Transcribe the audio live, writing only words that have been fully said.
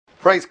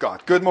Praise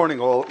God. Good morning,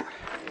 all.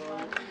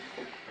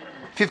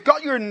 If you've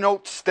got your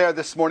notes there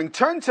this morning,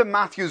 turn to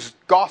Matthew's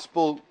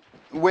Gospel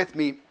with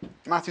me.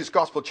 Matthew's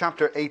Gospel,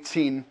 chapter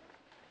 18.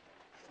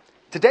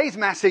 Today's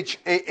message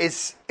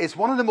is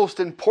one of the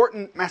most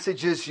important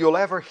messages you'll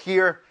ever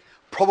hear,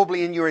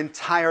 probably in your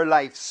entire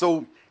life.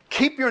 So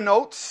keep your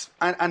notes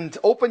and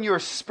open your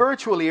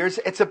spiritual ears.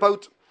 It's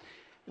about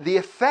the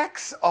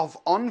effects of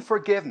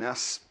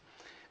unforgiveness,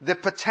 the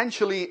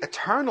potentially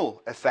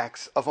eternal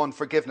effects of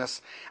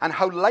unforgiveness, and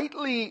how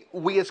lightly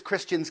we as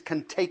Christians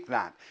can take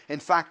that.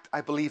 In fact,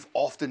 I believe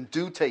often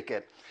do take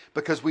it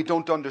because we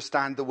don't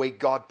understand the way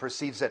God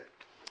perceives it.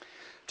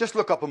 Just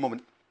look up a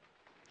moment.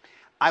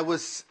 I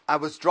was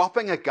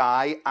dropping a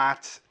guy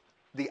at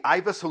the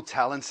Ibis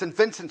Hotel in St.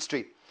 Vincent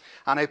Street.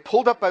 And I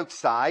pulled up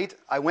outside,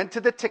 I went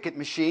to the ticket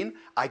machine,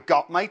 I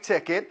got my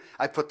ticket,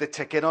 I put the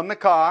ticket on the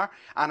car,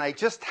 and I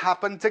just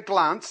happened to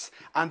glance,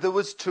 and there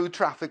was 2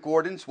 traffic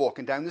wardens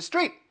walking down the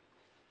street.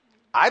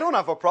 I don't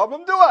have a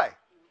problem, do I?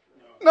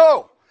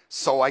 No.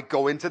 So I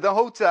go into the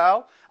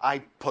hotel, I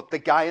put the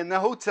guy in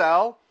the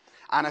hotel,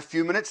 and a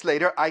few minutes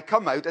later I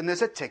come out and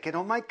there's a ticket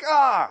on my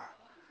car.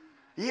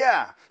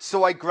 Yeah.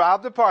 So I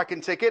grab the parking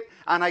ticket,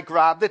 and I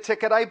grab the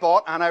ticket I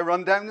bought, and I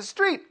run down the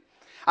street.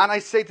 And I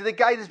say to the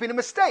guy, there's been a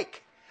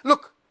mistake.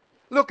 Look,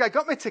 I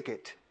got my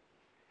ticket.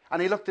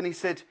 And he looked and he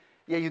said,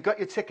 yeah, you got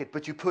your ticket,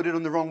 but you put it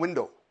on the wrong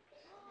window.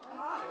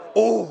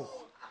 Oh.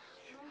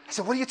 I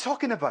said, what are you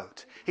talking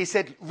about? He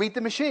said, read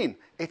the machine.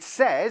 It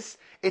says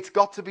it's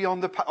got to be on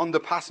the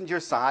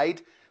passenger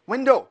side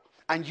window.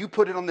 And you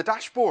put it on the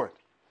dashboard.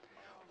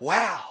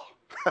 Wow.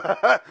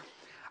 Do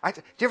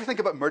you ever think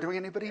about murdering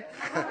anybody?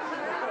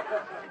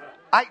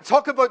 I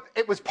talk about,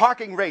 it was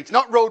parking rage,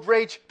 not road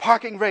rage,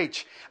 parking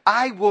rage.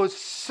 I was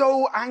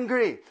so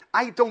angry.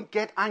 I don't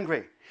get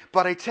angry.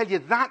 But I tell you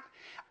that,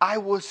 I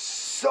was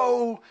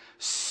so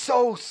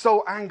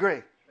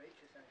angry.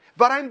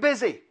 But I'm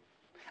busy.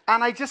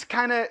 And I just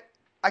kind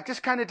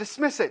of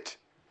dismiss it.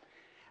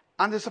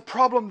 And there's a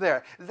problem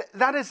there.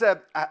 That is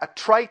a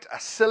trite, a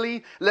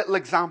silly little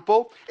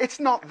example. It's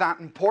not that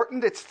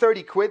important. It's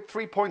 30 quid,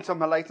 3 points on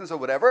my license or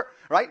whatever,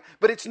 right?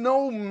 But it's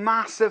no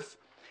massive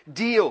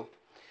deal.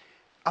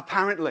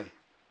 Apparently.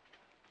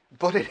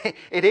 But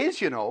it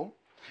is,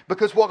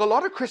 because what a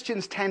lot of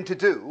Christians tend to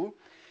do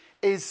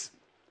is,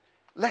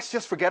 let's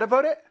just forget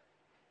about it.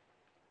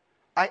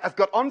 I've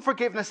got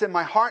unforgiveness in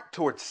my heart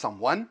towards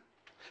someone.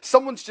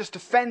 Someone's just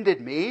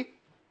offended me.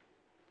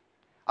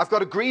 I've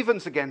got a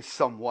grievance against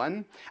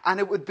someone.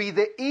 And it would be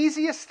the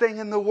easiest thing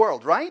in the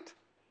world, right?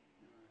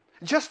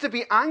 Just to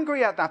be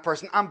angry at that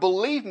person. And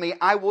believe me,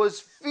 I was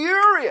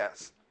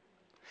furious.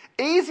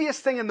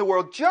 Easiest thing in the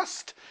world,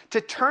 just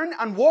to turn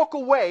and walk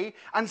away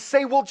and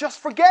say, well, just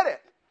forget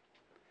it.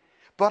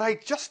 But I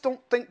just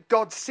don't think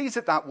God sees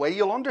it that way.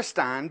 You'll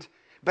understand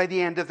by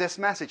the end of this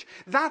message.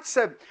 That's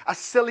a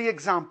silly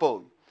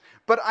example.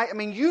 But I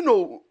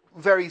mean,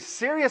 very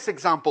serious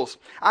examples.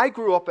 I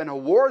grew up in a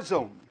war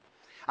zone.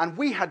 And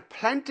we had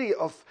plenty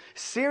of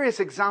serious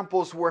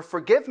examples where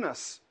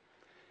forgiveness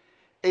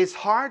is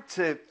hard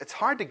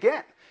to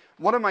get.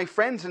 One of my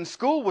friends in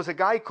school was a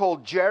guy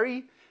called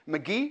Jerry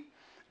McGee.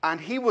 And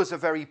he was a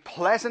very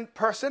pleasant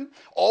person,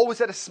 always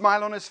had a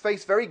smile on his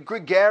face, very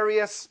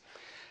gregarious.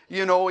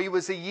 He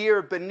was a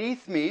year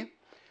beneath me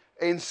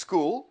in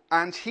school,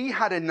 and he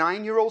had a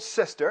 9-year-old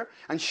sister,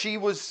 and she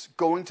was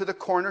going to the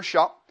corner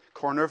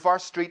of our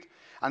street,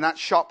 and that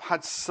shop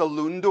had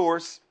saloon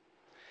doors.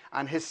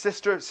 And his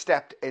sister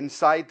stepped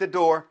inside the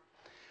door,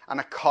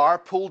 and a car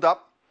pulled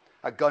up,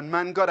 a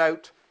gunman got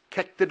out,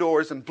 kicked the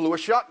doors, and blew a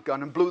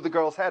shotgun and blew the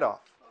girl's head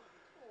off.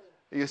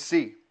 You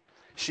see,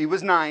 she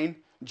was 9.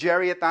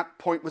 Jerry at that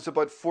point was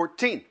about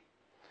 14.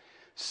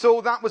 So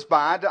that was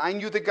bad. I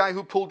knew the guy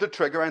who pulled the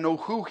trigger. I know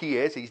who he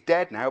is. He's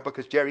dead now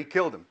because Jerry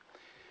killed him.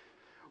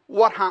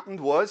 What happened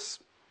was,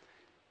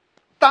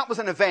 that was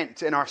an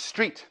event in our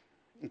street.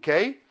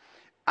 Okay?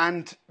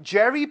 And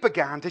Jerry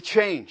began to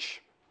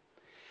change.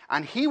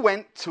 And he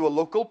went to a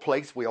local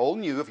place. We all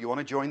knew if you want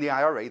to join the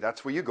IRA,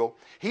 that's where you go.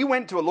 He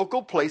went to a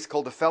local place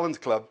called the Felons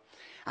Club.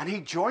 And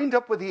he joined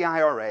up with the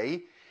IRA.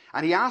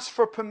 And he asked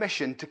for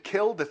permission to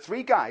kill the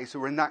 3 guys who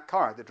were in that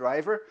car, the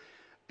driver,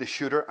 the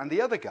shooter, and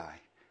the other guy.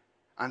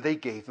 And they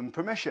gave him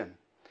permission.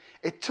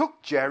 It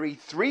took Jerry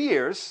 3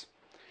 years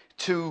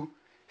to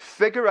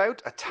figure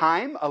out a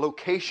time, a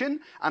location,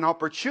 an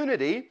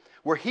opportunity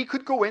where he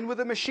could go in with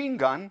a machine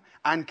gun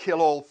and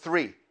kill all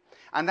 3.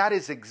 And that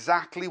is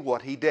exactly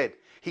what he did.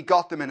 He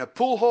got them in a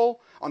pool hall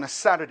on a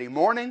Saturday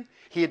morning.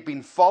 He had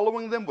been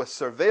following them with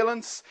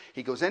surveillance.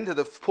 He goes into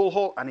the pool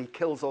hall and he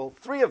kills all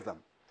 3 of them.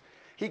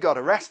 He got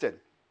arrested.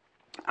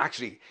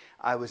 Actually,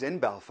 I was in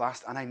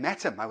Belfast and I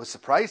met him. I was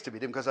surprised to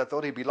meet him because I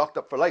thought he'd be locked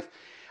up for life.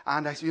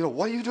 And I said,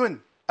 what are you doing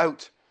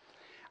out?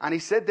 And he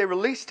said they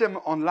released him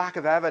on lack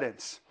of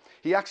evidence.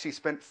 He actually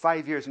spent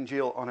 5 years in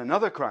jail on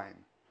another crime.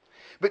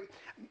 But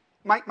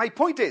my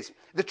point is,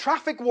 the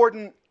traffic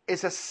warden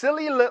is a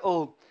silly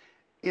little,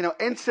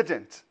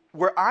 incident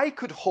where I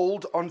could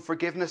hold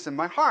unforgiveness in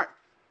my heart.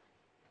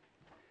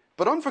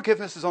 But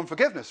unforgiveness is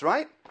unforgiveness,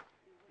 right?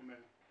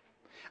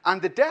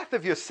 And the death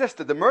of your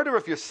sister, the murder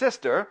of your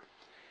sister,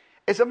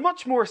 is a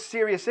much more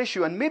serious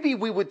issue. And maybe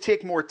we would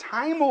take more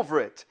time over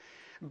it.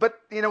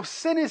 But,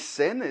 sin is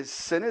sin, is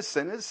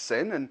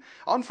sin, and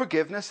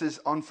unforgiveness is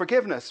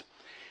unforgiveness.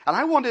 And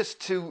I want us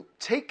to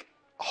take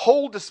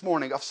hold this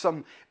morning of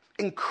some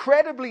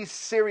incredibly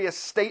serious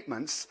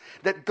statements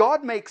that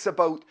God makes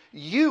about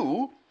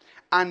you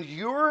and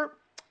your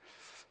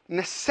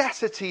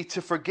necessity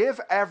to forgive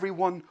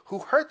everyone who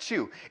hurts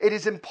you. It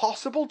is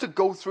impossible to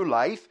go through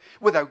life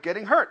without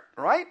getting hurt,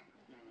 right?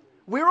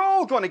 We're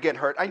all going to get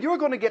hurt, and you're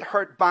going to get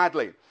hurt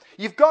badly.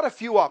 You've got a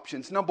few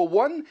options. Number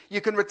one,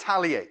 you can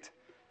retaliate.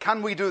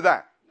 Can we do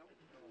that?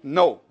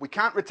 No, we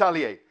can't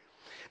retaliate.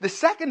 The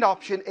second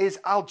option is,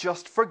 I'll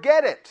just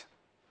forget it.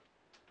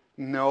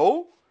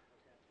 No,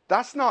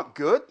 that's not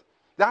good.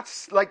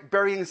 That's like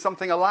burying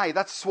something alive.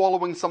 That's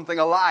swallowing something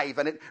alive,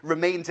 and it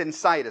remains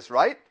inside us,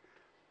 right?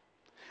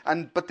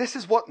 But this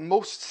is what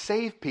most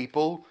saved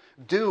people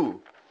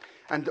do.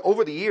 And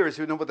over the years,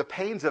 with the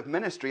pains of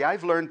ministry,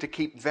 I've learned to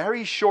keep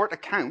very short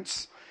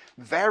accounts,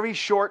 very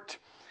short,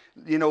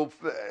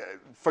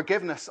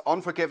 forgiveness,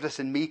 unforgiveness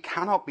in me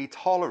cannot be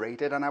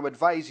tolerated, and I would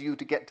advise you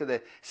to get to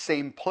the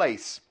same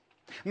place.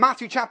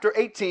 Matthew chapter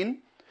 18,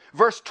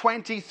 verse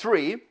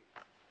 23,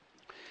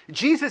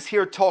 Jesus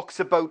here talks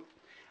about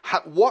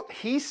what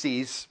he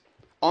sees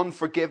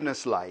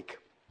unforgiveness like.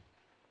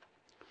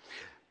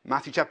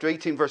 Matthew chapter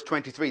 18, verse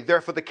 23,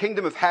 therefore the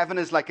kingdom of heaven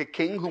is like a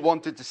king who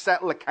wanted to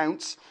settle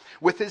accounts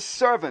with his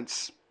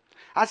servants.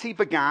 As he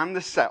began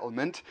the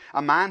settlement,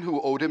 a man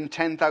who owed him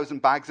 10,000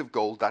 bags of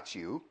gold, that's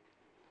you,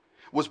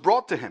 was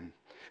brought to him.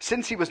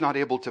 Since he was not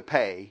able to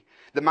pay,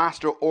 the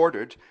master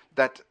ordered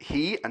that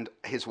he and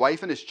his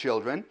wife and his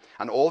children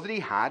and all that he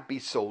had be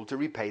sold to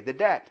repay the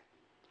debt.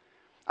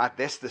 At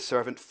this, the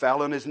servant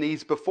fell on his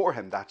knees before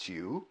him. That's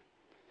you.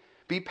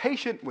 Be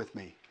patient with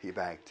me, he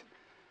begged,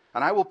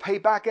 and I will pay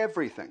back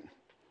everything.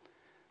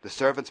 The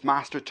servant's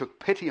master took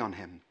pity on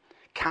him,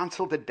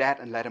 canceled the debt,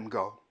 and let him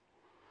go.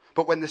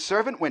 But when the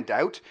servant went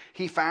out,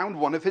 he found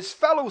one of his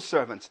fellow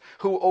servants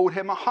who owed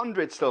him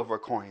 100 silver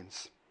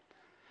coins.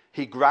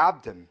 He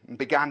grabbed him and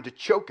began to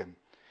choke him.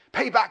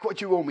 Pay back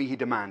what you owe me, he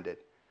demanded.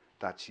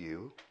 That's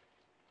you.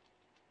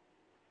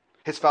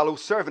 His fellow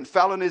servant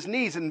fell on his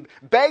knees and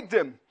begged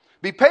him,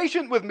 be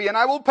patient with me and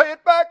I will pay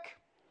it back.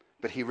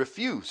 But he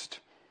refused.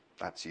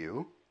 That's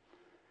you.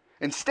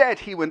 Instead,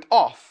 he went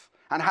off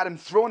and had him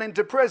thrown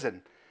into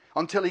prison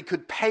until he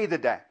could pay the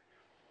debt.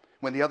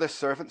 When the other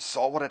servants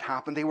saw what had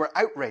happened, they were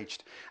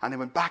outraged, and they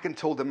went back and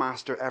told the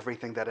master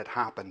everything that had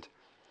happened.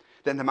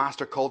 Then the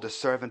master called his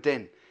servant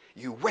in.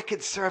 You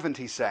wicked servant,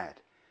 he said.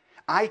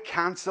 I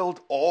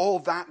cancelled all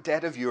that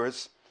debt of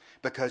yours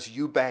because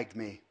you begged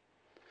me.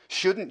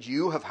 Shouldn't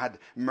you have had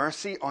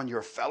mercy on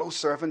your fellow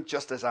servant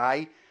just as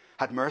I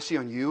had mercy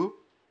on you?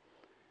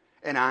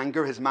 In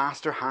anger, his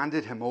master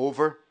handed him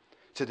over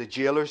to the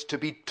jailers to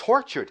be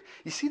tortured.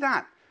 You see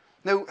that?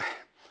 Now,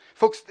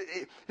 folks,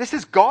 this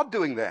is God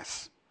doing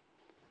this.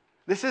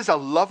 This is a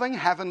loving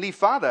heavenly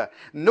Father.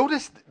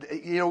 Notice,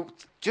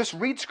 just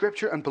read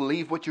Scripture and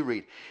believe what you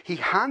read. He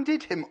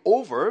handed him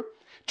over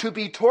to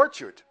be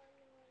tortured.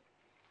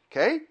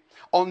 Okay?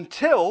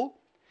 Until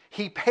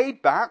he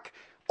paid back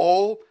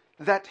all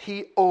that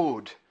he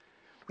owed.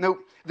 Now,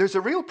 there's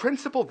a real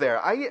principle there.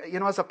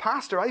 As a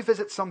pastor, I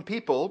visit some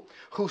people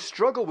who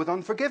struggle with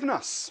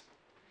unforgiveness.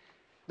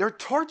 They're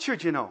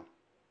tortured,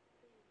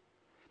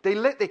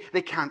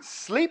 They can't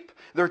sleep.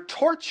 They're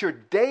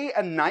tortured day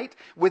and night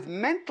with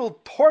mental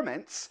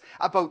torments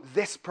about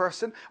this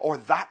person or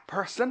that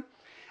person.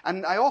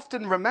 And I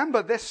often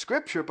remember this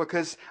scripture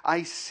because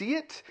I see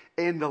it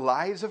in the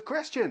lives of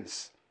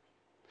Christians.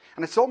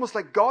 And it's almost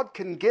like God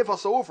can give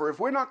us over, if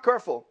we're not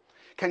careful,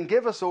 can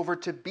give us over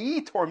to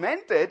be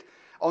tormented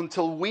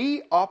until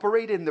we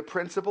operate in the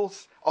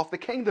principles of the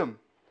kingdom.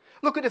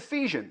 Look at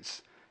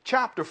Ephesians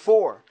chapter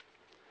 4.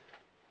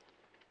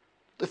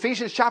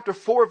 Ephesians chapter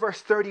 4,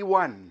 verse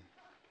 31.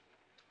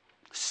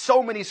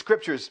 So many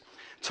scriptures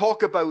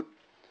talk about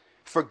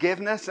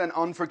forgiveness and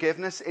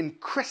unforgiveness in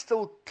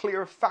crystal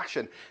clear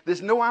fashion.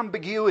 There's no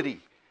ambiguity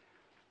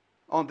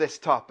on this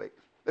topic.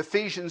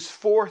 Ephesians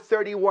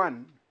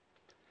 4:31.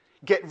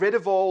 Get rid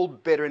of all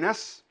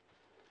bitterness.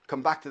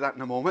 Come back to that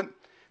in a moment.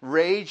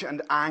 Rage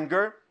and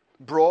anger,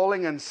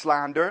 brawling and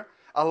slander,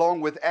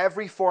 along with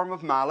every form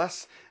of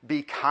malice.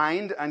 Be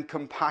kind and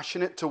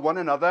compassionate to one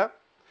another,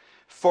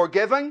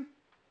 forgiving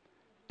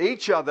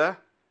each other,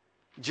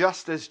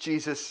 just as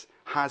Jesus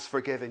has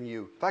forgiven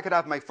you. If I could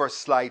have my first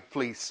slide,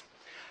 please.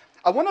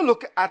 I want to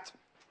look at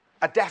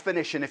a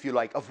definition, if you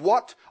like, of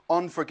what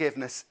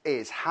unforgiveness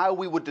is, how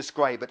we would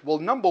describe it. Well,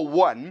 number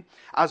one,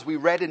 as we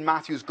read in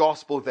Matthew's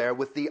gospel there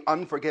with the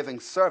unforgiving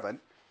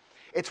servant,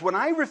 it's when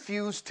I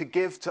refuse to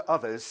give to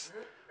others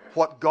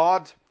what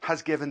God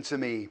has given to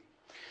me.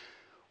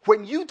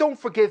 When you don't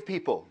forgive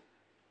people,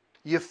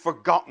 you've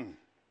forgotten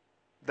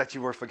that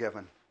you were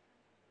forgiven.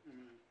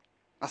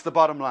 That's the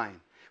bottom line.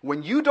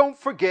 When you don't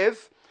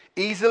forgive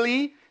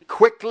easily,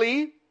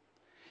 quickly,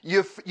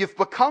 you've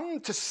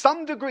become to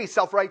some degree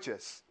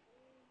self-righteous.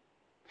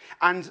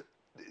 And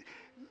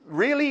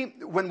really,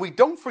 when we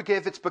don't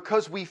forgive, it's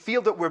because we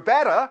feel that we're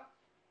better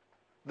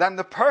than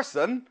the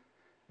person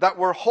that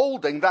we're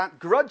holding that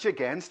grudge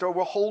against, or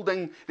we're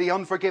holding the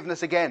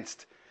unforgiveness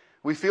against.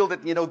 We feel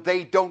that,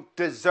 they don't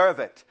deserve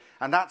it.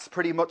 And that's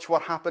pretty much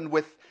what happened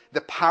with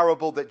the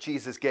parable that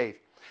Jesus gave.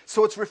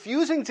 So it's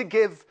refusing to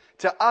give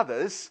to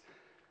others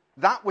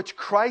that which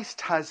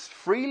Christ has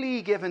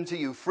freely given to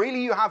you.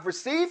 Freely you have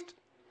received,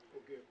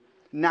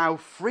 now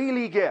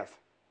freely give.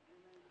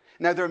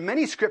 Now, there are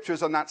many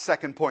scriptures on that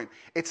second point.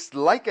 It's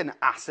like an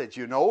acid,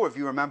 If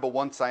you remember,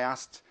 once I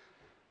asked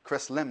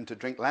Chris Lim to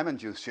drink lemon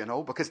juice,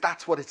 because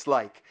that's what it's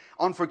like.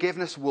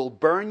 Unforgiveness will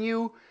burn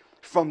you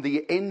from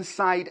the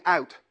inside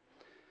out.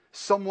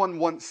 Someone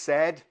once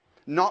said,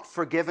 not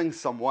forgiving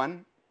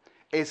someone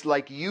is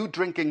like you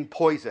drinking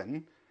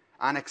poison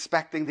and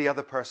expecting the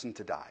other person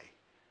to die.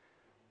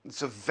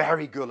 It's a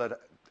very good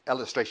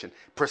illustration.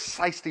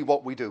 Precisely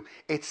what we do.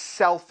 It's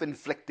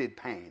self-inflicted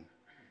pain.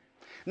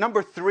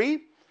 Number 3,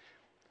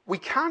 we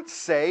can't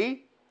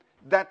say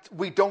that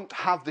we don't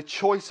have the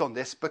choice on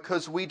this,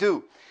 because we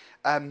do.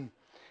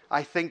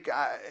 I think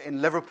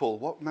in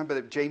Liverpool, remember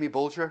Jamie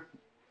Bulger?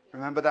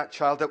 Remember that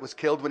child that was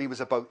killed when he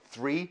was about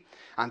 3?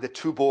 And the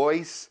 2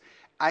 boys?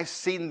 I've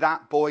seen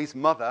that boy's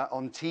mother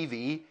on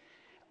TV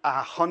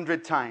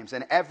 100 times.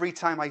 And every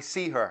time I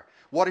see her,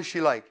 what is she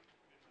like?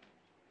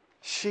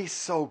 She's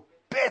so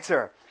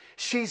bitter.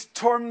 She's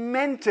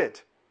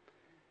tormented.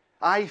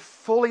 I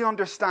fully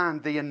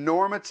understand the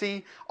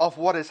enormity of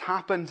what has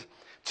happened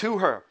to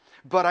her.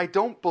 But I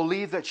don't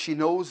believe that she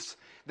knows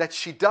that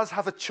she does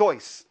have a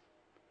choice.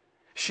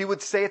 She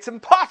would say, it's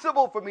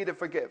impossible for me to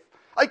forgive.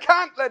 I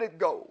can't let it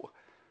go.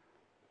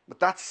 But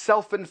that's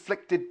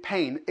self-inflicted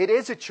pain. It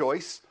is a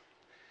choice.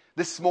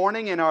 This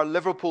morning in our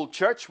Liverpool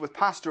church with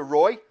Pastor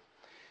Roy,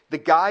 the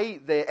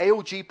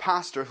AOG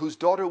pastor whose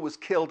daughter was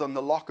killed on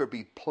the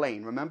Lockerbie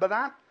plane. Remember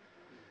that?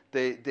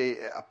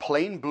 A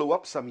plane blew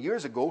up some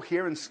years ago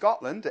here in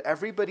Scotland.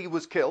 Everybody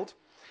was killed.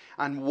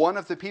 And one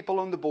of the people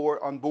on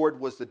board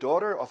was the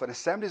daughter of an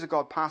Assemblies of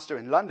God pastor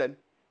in London.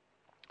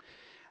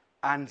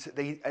 And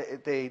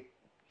the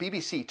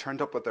BBC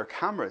turned up with their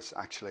cameras,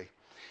 actually.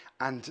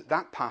 And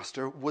that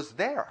pastor was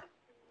there.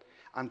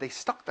 And they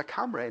stuck the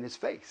camera in his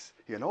face,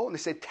 and they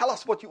said, tell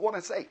us what you want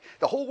to say.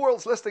 The whole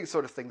world's listening,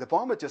 sort of thing. The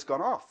bomb had just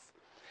gone off.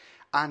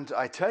 And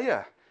I tell you,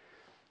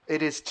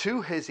 it is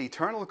to his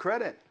eternal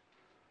credit.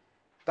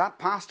 That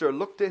pastor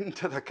looked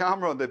into the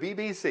camera on the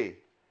BBC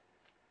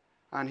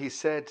and he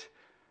said,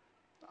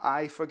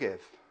 I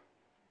forgive.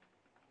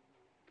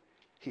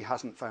 He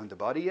hasn't found the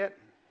body yet.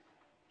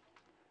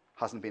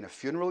 Hasn't been a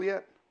funeral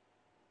yet.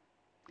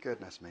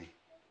 Goodness me.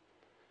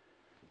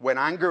 When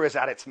anger is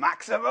at its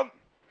maximum,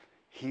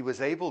 he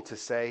was able to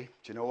say,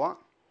 do you know what?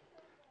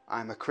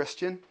 I'm a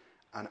Christian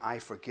and I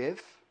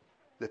forgive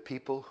the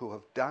people who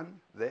have done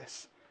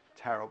this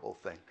terrible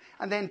thing.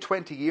 And then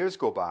 20 years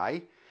go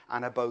by,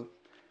 and about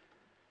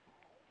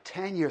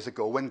 10 years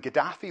ago, when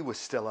Gaddafi was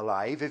still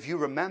alive, if you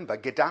remember,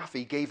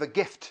 Gaddafi gave a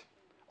gift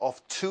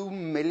of $2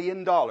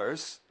 million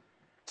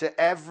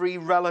to every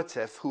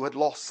relative who had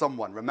lost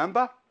someone.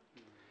 Remember?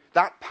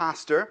 That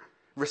pastor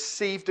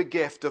received a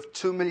gift of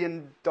 $2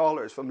 million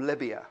from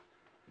Libya.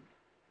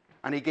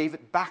 And he gave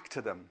it back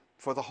to them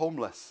for the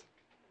homeless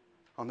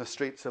on the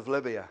streets of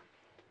Libya.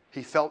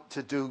 He felt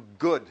to do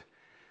good.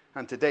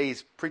 And today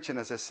he's preaching,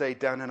 as I say,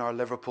 down in our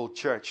Liverpool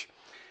church.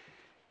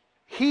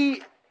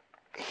 He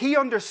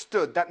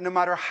understood that no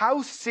matter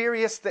how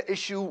serious the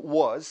issue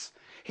was,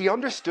 he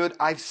understood,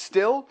 I've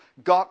still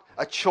got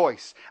a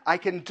choice. I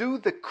can do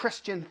the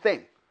Christian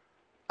thing.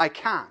 I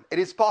can. It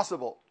is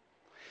possible.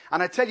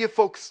 And I tell you,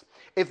 folks,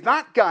 if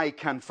that guy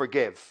can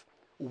forgive,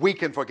 we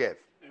can forgive.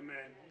 Amen.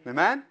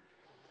 Amen?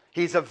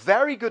 He's a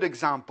very good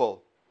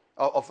example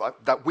of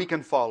that we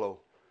can follow.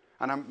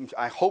 And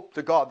I hope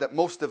to God that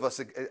most of us,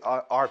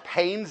 our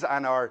pains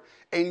and our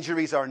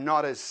injuries are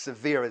not as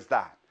severe as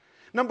that.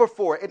 Number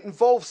 4, it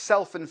involves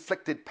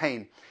self-inflicted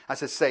pain.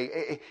 As I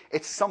say,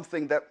 it's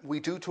something that we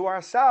do to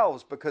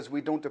ourselves because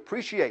we don't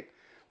appreciate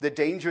the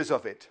dangers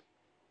of it.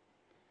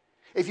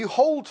 If you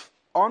hold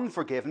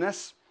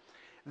unforgiveness,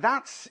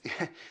 that's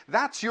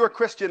your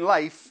Christian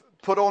life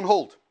put on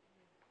hold.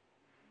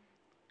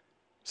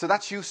 So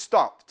that's you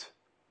stopped.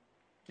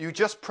 You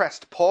just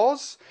pressed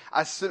pause,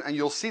 and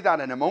you'll see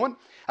that in a moment.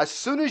 As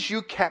soon as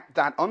you kept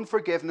that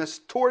unforgiveness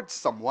towards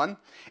someone,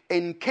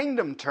 in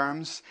kingdom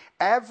terms,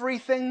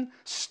 everything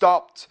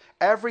stopped.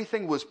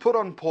 Everything was put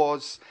on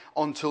pause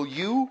until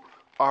you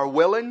are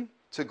willing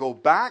to go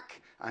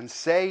back and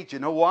say, do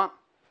you know what?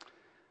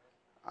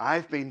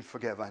 I've been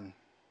forgiven,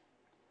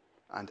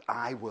 and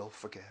I will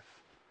forgive.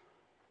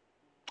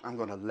 I'm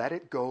going to let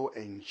it go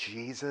in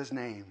Jesus'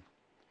 name.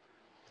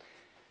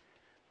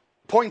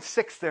 Point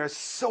 6 there is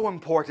so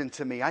important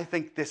to me. I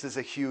think this is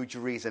a huge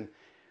reason.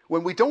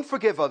 When we don't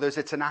forgive others,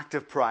 it's an act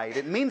of pride.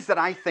 It means that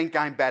I think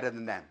I'm better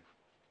than them.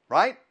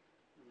 Right?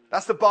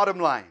 That's the bottom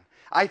line.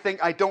 I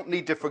think I don't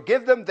need to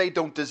forgive them. They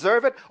don't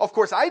deserve it. Of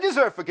course, I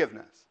deserve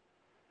forgiveness.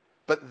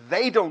 But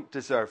they don't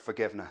deserve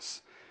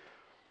forgiveness.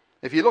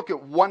 If you look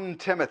at 1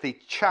 Timothy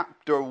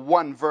chapter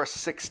 1, verse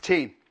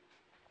 16.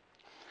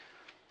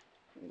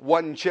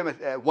 1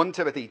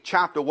 Timothy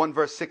chapter 1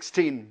 verse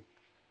 16.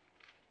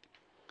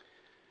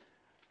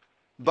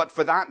 But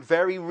for that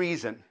very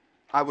reason,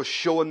 I was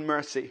shown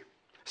mercy,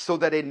 so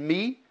that in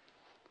me,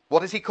 what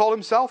does he call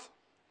himself?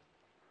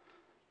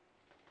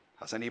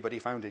 Has anybody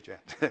found it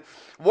yet?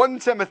 1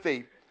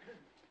 Timothy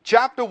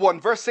chapter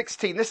 1 verse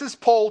 16. This is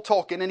Paul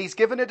talking, and he's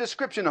given a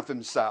description of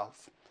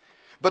himself.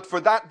 But for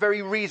that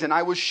very reason,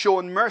 I was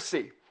shown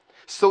mercy,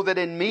 so that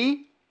in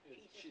me,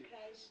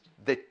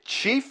 the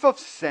chief of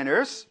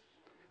sinners,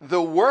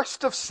 the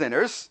worst of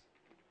sinners,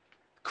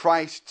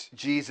 Christ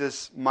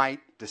Jesus might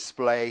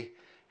display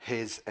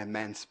his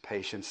immense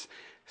patience.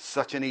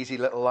 Such an easy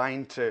little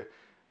line to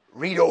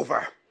read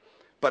over.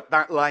 But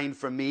that line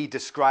for me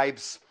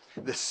describes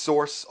the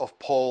source of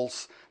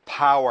Paul's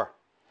power.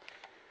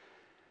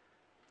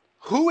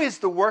 Who is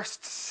the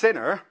worst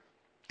sinner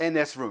in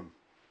this room?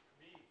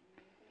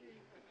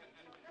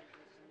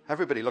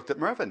 Everybody looked at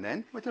Mervyn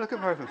then. What did you look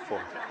at Mervyn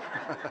for?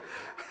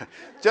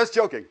 Just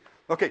joking.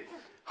 Okay.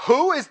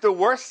 Who is the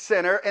worst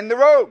sinner in the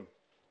room?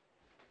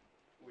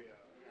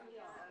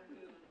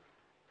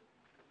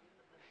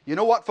 You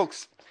know what,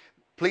 folks?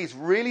 Please,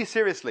 really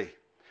seriously,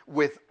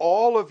 with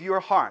all of your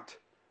heart,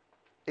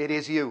 it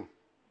is you.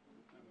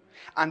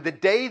 And the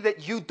day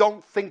that you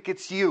don't think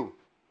it's you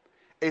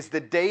is the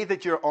day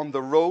that you're on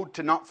the road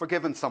to not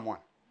forgiving someone.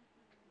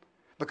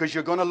 Because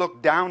you're going to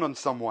look down on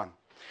someone.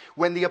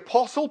 When the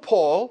Apostle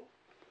Paul,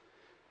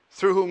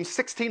 through whom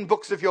 16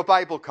 books of your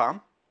Bible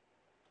come,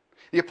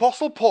 the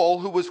Apostle Paul,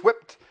 who was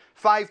whipped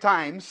 5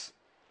 times,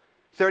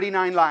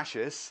 39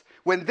 lashes,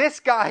 when this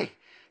guy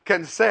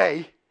can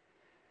say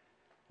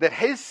that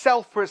his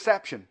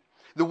self-perception,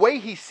 the way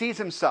he sees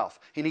himself,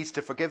 he needs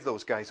to forgive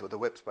those guys with the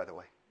whips, by the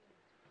way.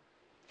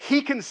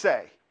 He can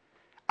say,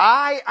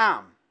 I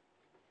am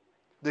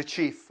the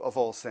chief of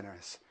all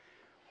sinners.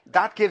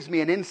 That gives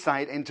me an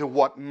insight into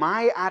what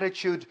my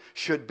attitude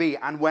should be.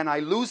 And when I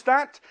lose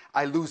that,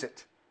 I lose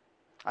it.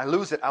 I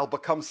lose it. I'll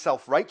become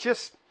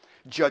self-righteous,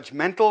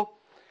 judgmental,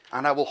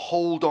 and I will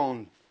hold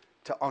on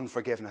to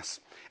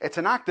unforgiveness. It's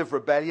an act of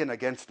rebellion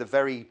against the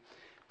very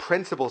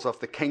principles of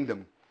the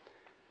kingdom,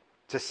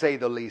 to say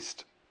the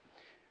least.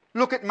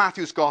 Look at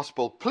Matthew's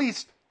Gospel.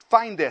 Please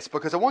find this,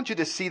 because I want you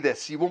to see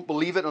this. You won't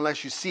believe it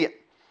unless you see it.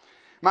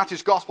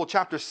 Matthew's Gospel,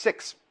 chapter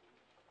 6,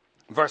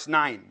 verse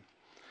 9.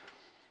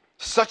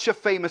 Such a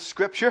famous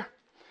scripture.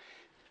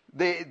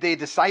 The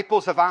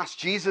disciples have asked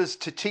Jesus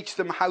to teach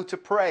them how to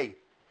pray.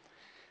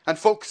 And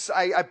folks,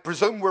 I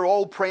presume we're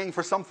all praying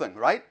for something,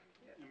 right?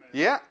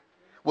 Yeah?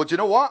 Well, do you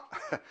know what?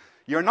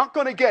 You're not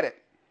going to get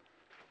it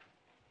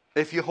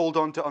if you hold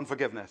on to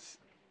unforgiveness.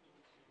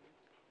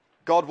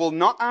 God will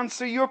not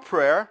answer your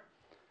prayer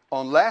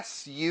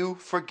unless you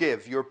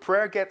forgive. Your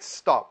prayer gets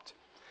stopped.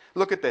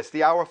 Look at this,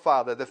 the Our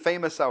Father, the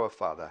famous Our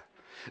Father.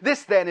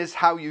 This then is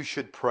how you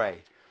should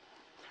pray.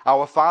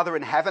 Our Father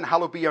in heaven,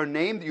 hallowed be your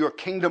name, your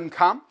kingdom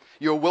come,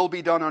 your will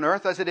be done on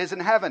earth as it is in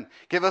heaven.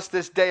 Give us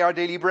this day our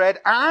daily bread,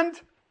 and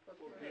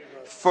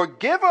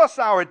forgive us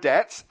our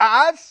debts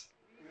as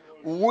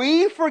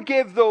we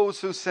forgive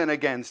those who sin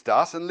against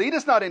us, and lead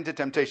us not into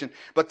temptation,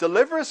 but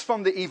deliver us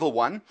from the evil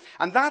one.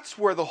 And that's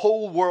where the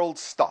whole world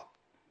stopped.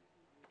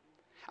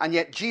 And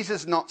yet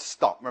Jesus not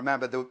stopped.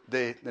 Remember,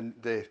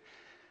 the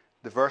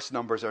verse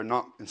numbers are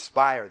not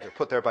inspired. They're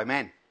put there by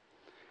men.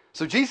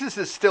 So Jesus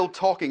is still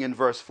talking in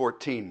verse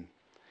 14.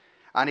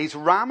 And he's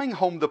ramming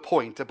home the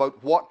point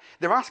about what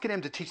they're asking him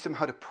to teach them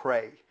how to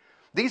pray.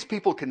 These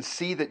people can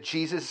see that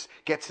Jesus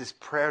gets his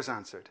prayers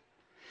answered.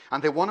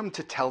 And they want him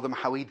to tell them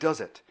how he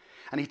does it.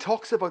 And he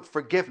talks about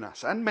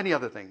forgiveness and many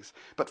other things.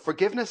 But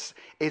forgiveness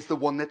is the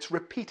one that's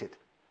repeated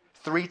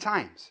 3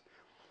 times,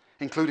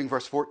 including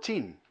verse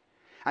 14.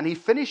 And he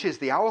finishes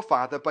the Our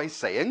Father by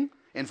saying,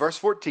 in verse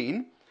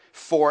 14,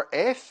 for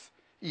if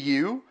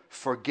you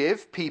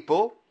forgive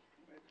people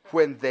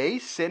when they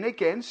sin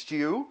against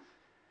you,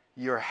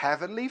 your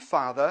heavenly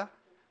Father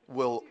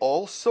will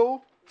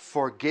also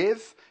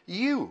forgive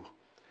you.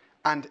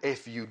 And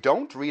if you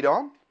don't, read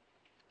on,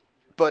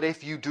 but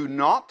if you do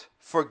not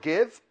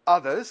forgive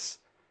others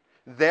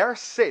their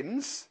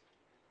sins,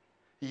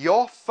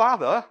 your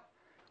Father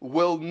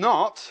will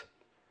not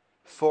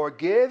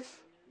forgive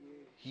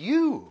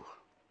you.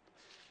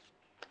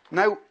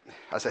 Now,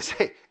 as I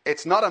say,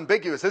 it's not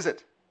ambiguous, is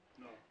it?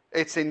 No.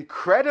 It's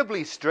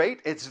incredibly straight.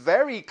 It's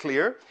very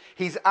clear.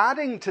 He's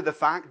adding to the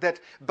fact that,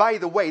 by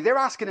the way, they're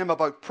asking him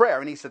about prayer,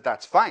 and he said,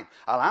 that's fine.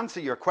 I'll answer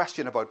your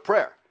question about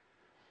prayer.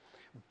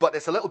 But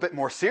it's a little bit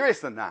more serious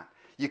than that.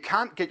 You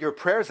can't get your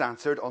prayers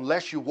answered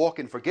unless you walk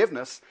in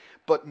forgiveness.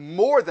 But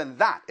more than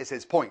that is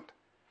his point.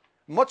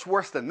 Much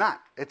worse than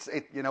that. It's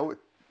a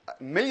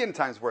million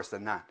times worse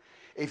than that.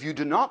 If you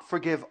do not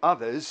forgive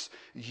others,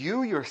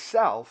 you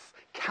yourself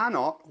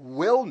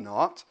will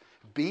not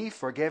be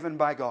forgiven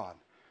by God.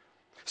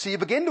 So you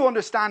begin to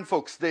understand,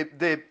 folks,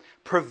 the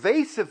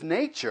pervasive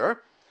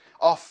nature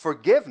of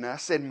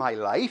forgiveness in my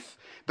life,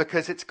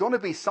 because it's going to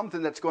be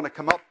something that's going to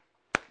come up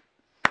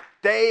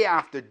day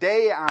after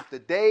day after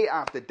day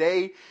after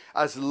day,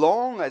 as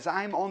long as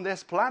I'm on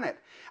this planet.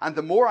 And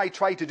the more I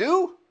try to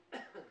do,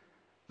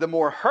 the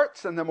more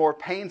hurts and the more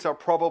pains are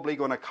probably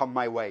going to come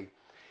my way.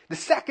 The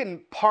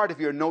second part of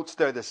your notes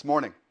there this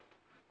morning.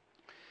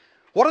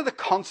 What are the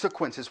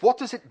consequences? What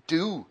does it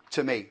do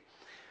to me?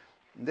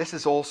 This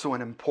is also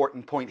an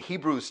important point.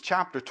 Hebrews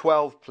chapter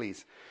 12,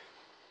 please.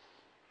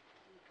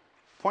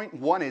 Point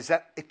 1 is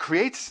that it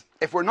creates,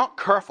 if we're not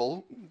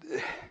careful,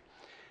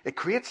 it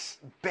creates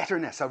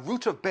bitterness, a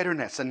root of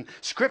bitterness. And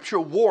Scripture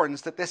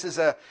warns that this is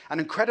an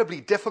incredibly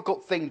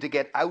difficult thing to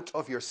get out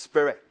of your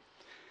spirit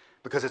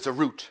because it's a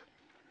root.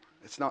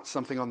 It's not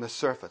something on the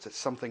surface. It's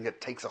something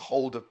that takes a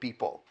hold of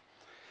people.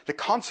 The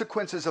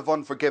consequences of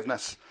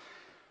unforgiveness.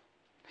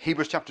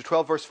 Hebrews chapter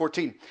 12, verse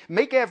 14.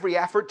 Make every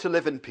effort to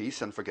live in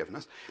peace and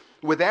forgiveness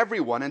with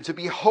everyone and to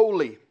be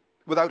holy.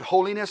 Without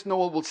holiness, no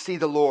one will see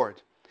the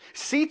Lord.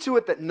 See to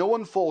it that no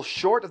one falls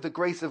short of the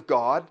grace of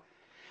God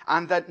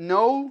and that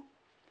no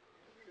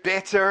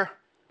bitter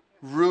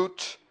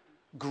root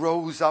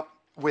grows up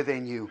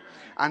within you.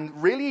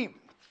 And really,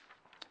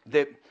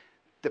 the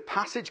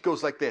passage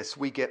goes like this.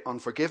 We get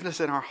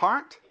unforgiveness in our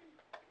heart.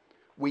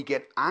 We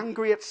get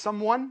angry at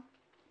someone.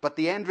 But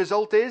the end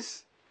result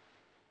is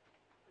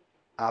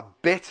a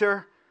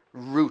bitter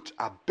root.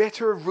 A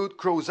bitter root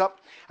grows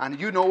up. And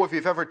you know, if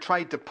you've ever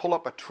tried to pull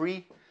up a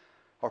tree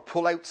or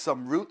pull out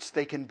some roots,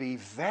 they can be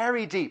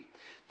very deep.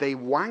 They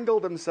wangle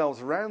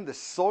themselves around the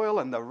soil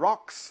and the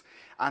rocks,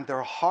 and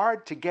they're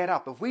hard to get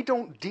up. If we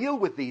don't deal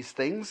with these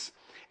things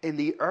in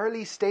the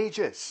early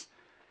stages,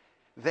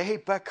 they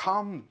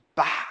become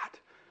bad,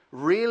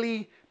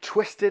 really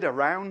twisted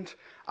around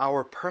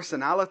our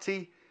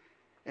personality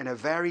in a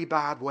very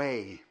bad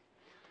way.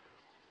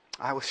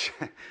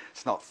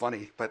 It's not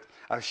funny, but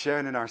I was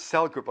sharing in our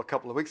cell group a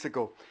couple of weeks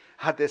ago.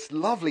 I had this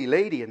lovely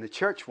lady in the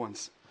church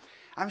once.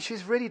 I mean,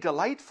 she's really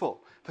delightful,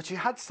 but she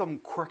had some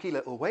quirky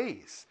little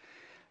ways.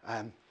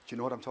 Do you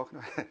know what I'm talking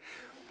about?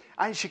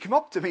 And she came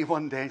up to me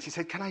one day and she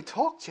said, "Can I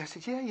talk to you?" I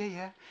said,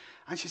 yeah.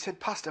 And she said,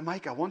 "Pastor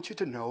Mike, I want you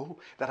to know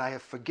that I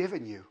have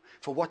forgiven you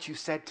for what you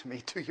said to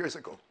me 2 years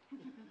ago."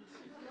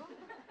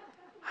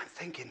 I'm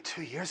thinking,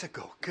 2 years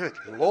ago? Good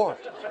Lord.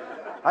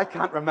 I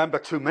can't remember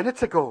 2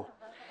 minutes ago.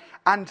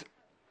 And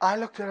I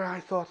looked at her and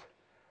I thought,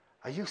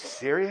 are you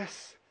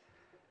serious?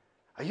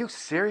 Are you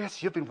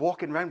serious? You've been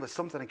walking around with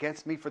something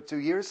against me for 2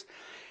 years?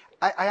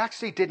 I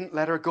actually didn't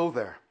let her go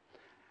there.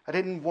 I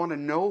didn't want to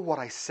know what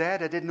I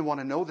said. I didn't want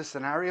to know the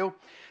scenario.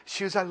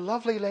 She was a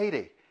lovely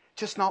lady,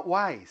 just not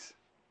wise.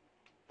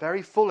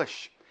 Very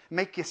foolish.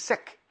 Make you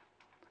sick.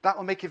 That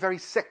will make you very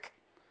sick.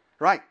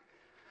 Right.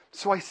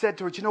 So I said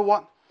to her, "Do you know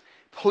what?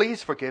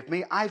 Please forgive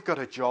me. I've got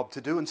a job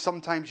to do, and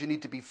sometimes you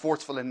need to be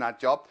forceful in that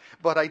job,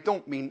 but I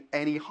don't mean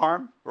any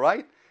harm,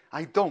 right?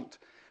 I don't.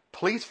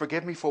 Please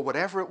forgive me for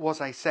whatever it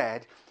was I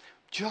said.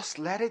 Just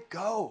let it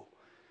go."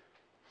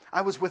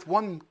 I was with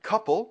one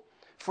couple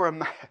for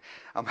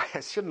I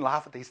shouldn't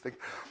laugh at these things.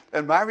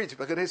 In marriage,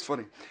 but it is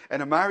funny.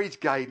 In a marriage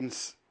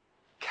guidance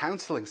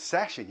counseling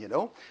session, you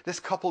know, this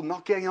couple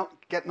not getting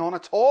on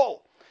at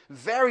all.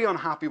 Very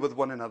unhappy with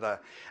one another,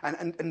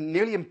 and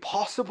nearly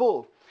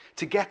impossible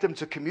to get them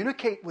to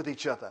communicate with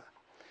each other.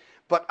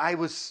 But I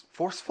was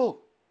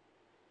forceful.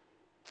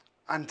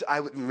 And I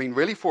mean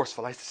really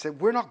forceful. I said,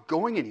 "We're not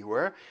going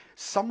anywhere.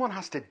 Someone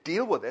has to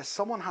deal with this.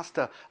 Someone has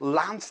to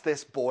lance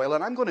this boil,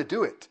 and I'm going to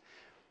do it.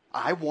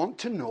 I want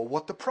to know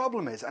what the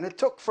problem is." And it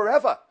took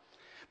forever.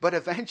 But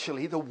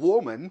eventually the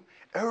woman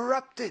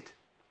erupted.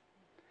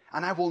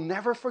 And I will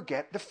never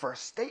forget the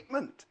first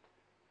statement.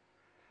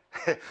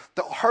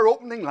 Her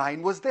opening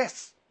line was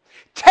this: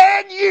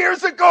 10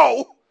 years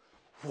ago,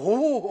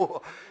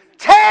 whoa,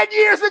 10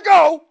 years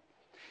ago,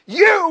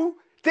 you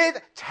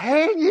did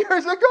 10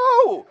 years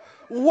ago.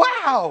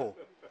 Wow.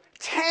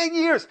 10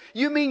 years.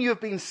 You mean you've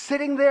been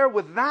sitting there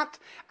with that,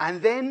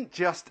 and then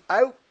just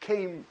out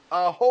came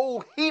a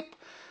whole heap,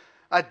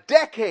 a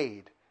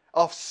decade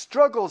of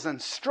struggles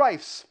and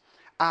strifes,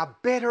 a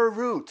bitter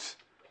root,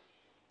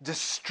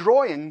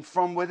 destroying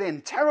from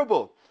within.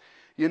 Terrible.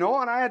 You know,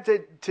 and I had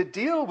to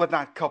deal with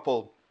that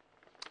couple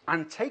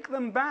and take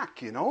them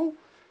back, you know,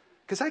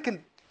 because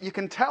you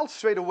can tell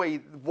straight away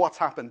what's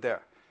happened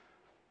there.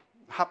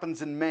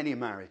 Happens in many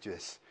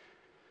marriages.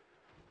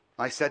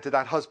 I said to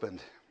that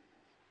husband,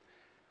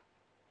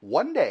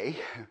 "One day,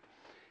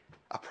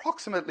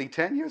 approximately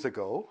 10 years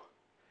ago,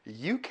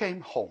 you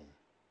came home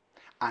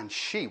and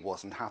she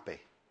wasn't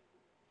happy.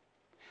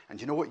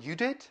 And you know what you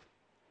did?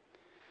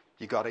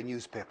 You got a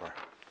newspaper.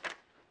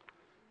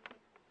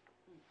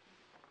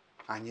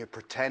 And you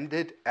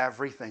pretended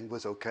everything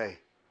was okay.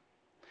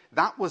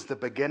 That was the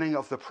beginning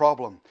of the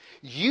problem.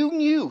 You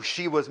knew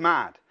she was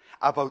mad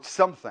about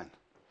something,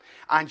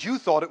 and you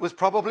thought it was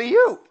probably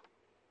you.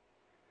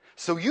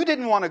 So you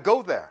didn't want to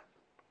go there.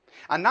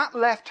 And that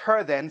left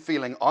her then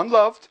feeling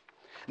unloved,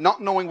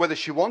 not knowing whether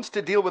she wants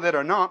to deal with it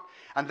or not.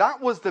 And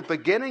that was the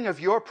beginning of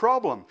your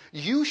problem.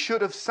 You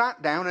should have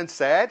sat down and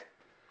said,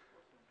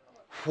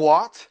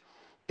 what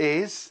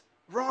is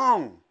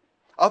wrong?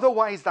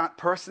 Otherwise, that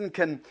person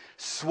can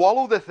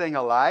swallow the thing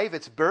alive.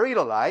 It's buried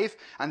alive.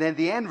 And then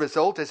the end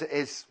result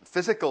is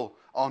physical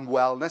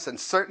unwellness and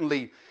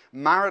certainly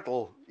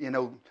marital,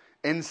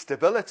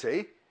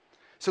 instability.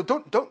 So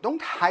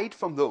don't hide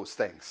from those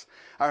things.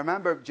 I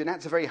remember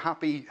Jeanette's a very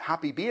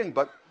happy being,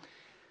 but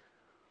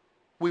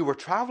we were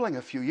traveling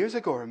a few years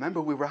ago. I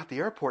remember we were at the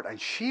airport and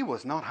she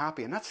was not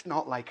happy, and that's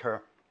not like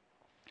her.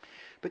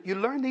 But you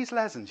learn these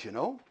lessons, you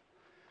know.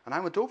 And I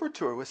went over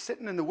to her, was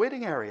sitting in the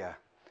waiting area,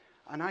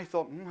 and I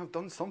thought, I've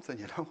done something,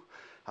 you know.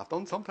 I've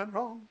done something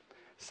wrong.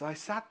 So I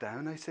sat down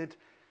and I said,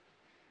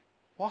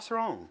 what's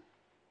wrong?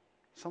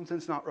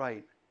 Something's not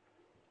right.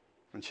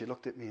 And she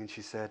looked at me and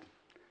she said,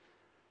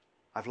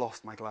 I've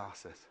lost my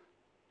glasses.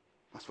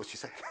 That's what she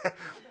said.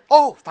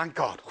 Oh, thank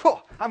God.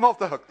 Whoa, I'm off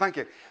the hook. Thank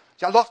you.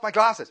 I lost my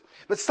glasses.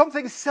 But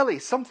something silly,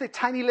 something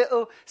tiny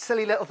little,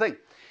 silly little thing.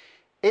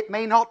 It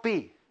may not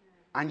be.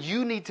 And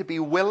you need to be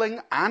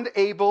willing and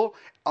able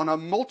on a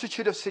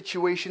multitude of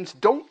situations.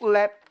 Don't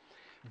let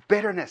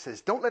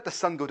bitternesses, don't let the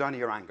sun go down to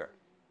your anger.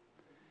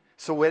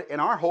 So in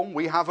our home,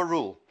 we have a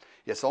rule.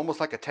 It's almost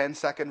like a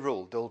 10-second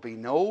rule. There will be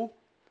no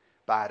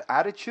bad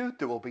attitude.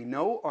 There will be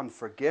no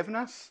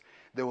unforgiveness.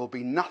 There will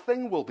be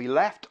nothing will be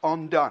left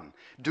undone.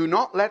 Do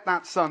not let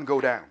that sun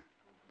go down.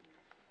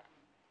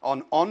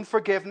 On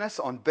unforgiveness,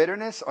 on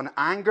bitterness, on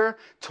anger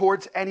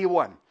towards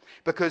anyone.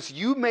 Because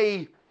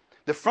the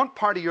front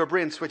part of your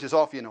brain switches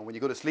off, you know, when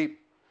you go to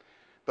sleep.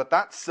 But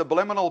that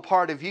subliminal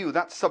part of you,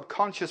 that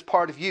subconscious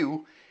part of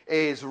you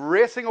is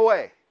racing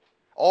away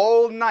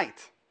all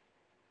night.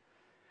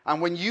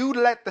 And when you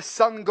let the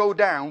sun go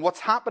down, what's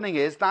happening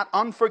is that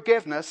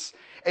unforgiveness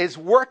is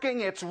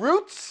working its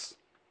roots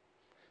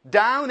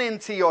down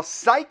into your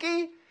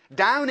psyche,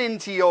 down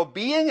into your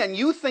being, and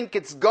you think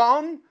it's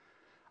gone,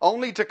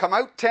 only to come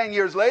out 10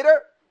 years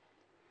later.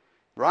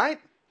 Right?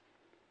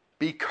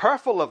 Be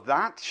careful of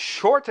that.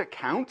 Short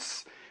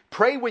accounts.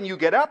 Pray when you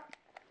get up,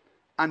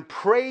 and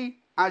pray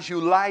as you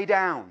lie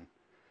down.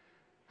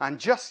 And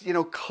just,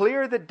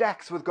 clear the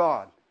decks with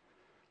God.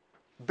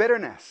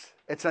 Bitterness,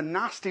 it's a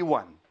nasty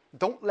one.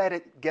 Don't let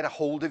it get a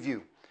hold of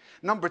you.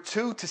 Number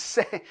 2, to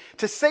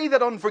say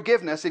that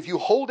unforgiveness, if you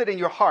hold it in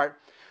your heart,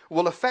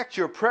 will affect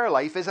your prayer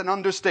life is an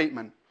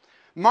understatement.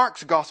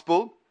 Mark's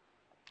Gospel,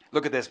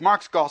 look at this.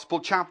 Mark's Gospel,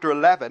 chapter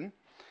 11,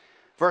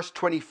 verse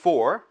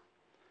 24.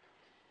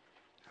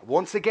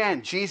 Once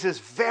again, Jesus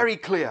very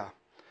clear.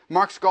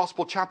 Mark's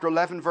Gospel, chapter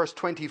 11, verse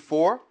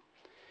 24.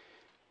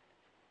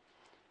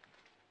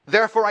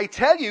 Therefore, I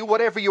tell you,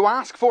 whatever you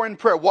ask for in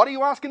prayer. What are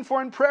you asking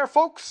for in prayer,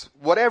 folks?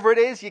 Whatever it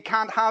is, you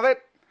can't have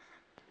it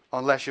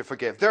unless you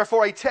forgive.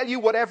 Therefore, I tell you,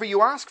 whatever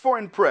you ask for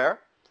in prayer,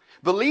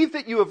 believe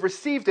that you have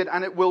received it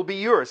and it will be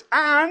yours.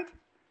 And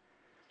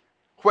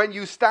when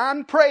you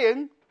stand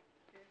praying,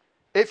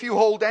 if you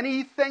hold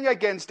anything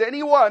against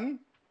anyone,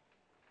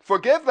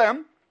 forgive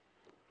them,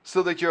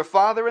 so that your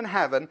Father in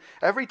heaven,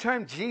 every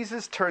time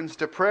Jesus turns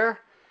to prayer,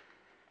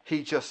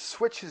 he just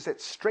switches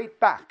it straight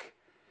back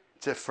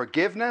to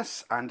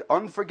forgiveness and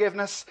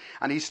unforgiveness.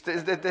 And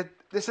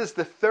this is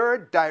the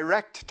third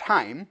direct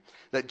time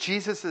that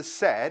Jesus has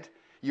said,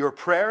 your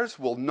prayers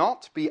will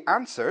not be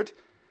answered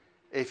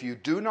if you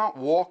do not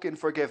walk in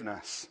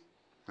forgiveness.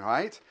 All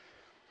right?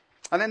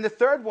 And then the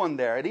third one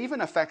there, it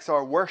even affects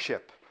our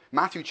worship.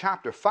 Matthew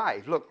chapter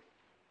 5, look.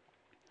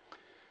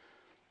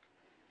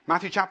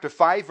 Matthew chapter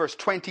 5, verse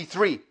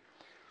 23.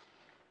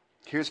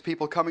 Here's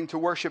people coming to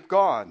worship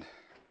God.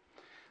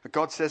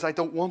 God says, I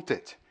don't want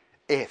it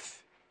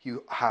if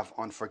you have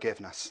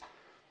unforgiveness.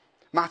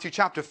 Matthew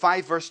chapter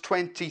 5, verse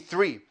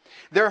 23.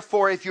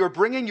 Therefore, if you're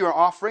bringing your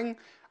offering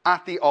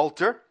at the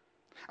altar,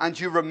 and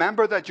you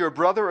remember that your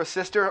brother or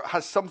sister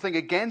has something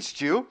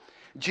against you,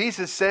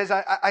 Jesus says,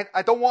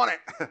 I don't want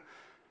it.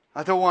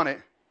 I don't want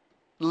it.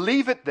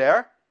 Leave it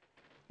there.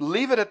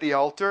 Leave it at the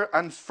altar,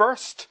 and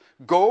first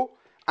go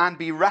and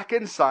be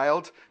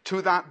reconciled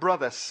to that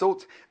brother.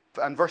 So,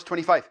 and verse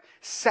 25,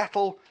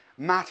 settle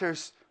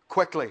matters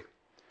quickly.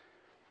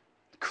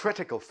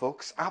 Critical,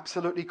 folks,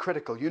 absolutely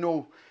critical. You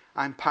know,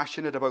 I'm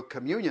passionate about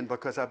communion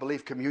because I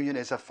believe communion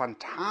is a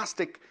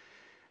fantastic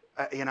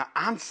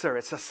answer.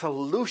 It's a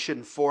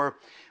solution for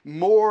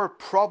more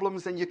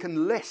problems than you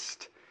can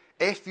list,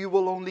 if you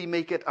will only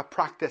make it a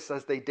practice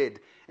as they did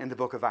in the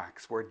book of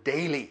Acts, where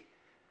daily,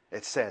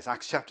 it says,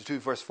 Acts chapter 2,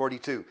 verse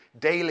 42,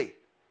 daily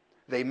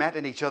they met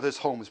in each other's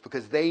homes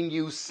because they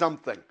knew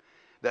something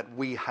that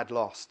we had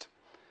lost.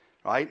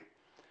 Right?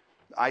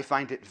 I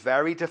find it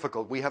very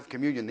difficult. We have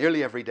communion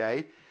nearly every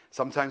day.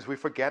 Sometimes we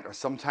forget, or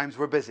sometimes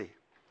we're busy.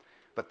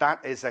 But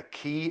that is a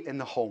key in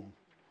the home.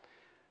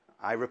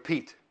 I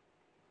repeat,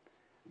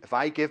 if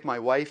I give my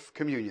wife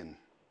communion,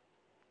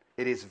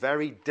 it is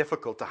very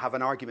difficult to have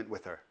an argument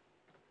with her.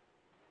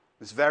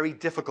 It's very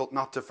difficult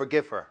not to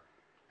forgive her.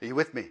 Are you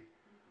with me?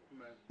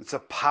 Amen. It's a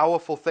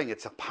powerful thing.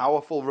 It's a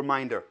powerful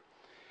reminder.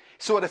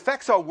 So it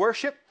affects our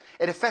worship.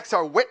 It affects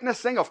our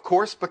witnessing, of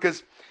course,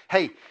 because,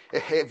 hey,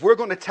 if we're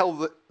going to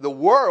tell the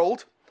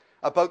world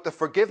about the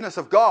forgiveness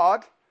of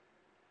God,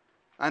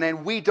 and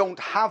then we don't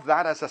have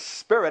that as a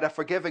spirit, a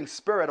forgiving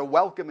spirit, a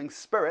welcoming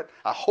spirit,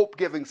 a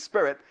hope-giving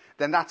spirit,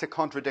 then that's a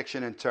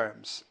contradiction in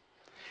terms.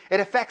 It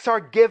affects our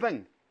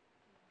giving.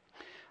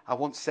 I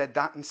once said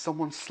that and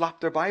someone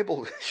slapped their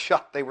Bible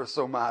shut. They were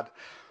so mad.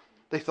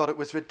 They thought it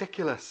was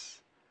ridiculous.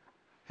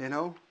 You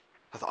know?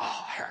 I thought,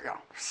 oh, here you go,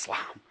 slam.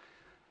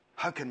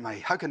 How can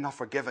not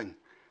forgiving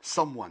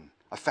someone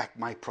affect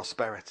my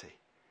prosperity?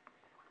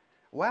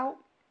 Well,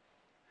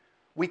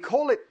 we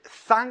call it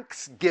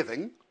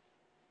thanksgiving.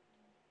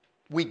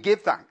 We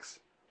give thanks.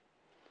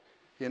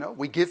 You know,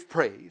 we give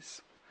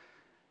praise.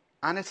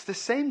 And it's the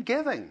same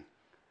giving.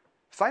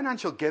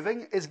 Financial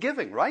giving is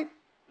giving, right?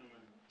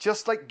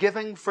 Just like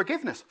giving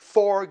forgiveness.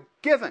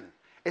 Forgiving.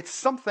 It's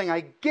something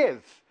I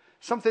give.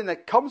 Something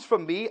that comes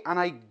from me and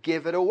I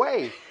give it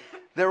away.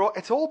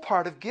 It's all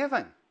part of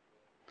giving.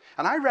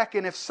 And I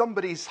reckon if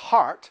somebody's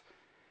heart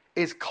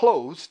is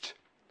closed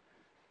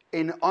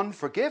in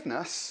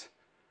unforgiveness,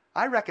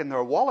 I reckon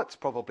their wallet's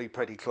probably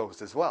pretty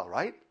closed as well,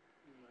 right?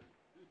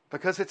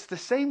 Because it's the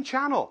same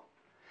channel.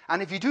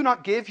 And if you do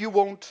not give, you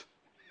won't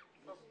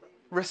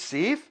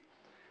receive.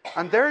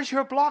 And there's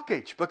your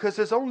blockage, because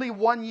there's only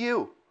one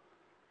you.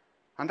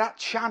 And that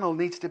channel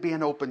needs to be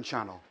an open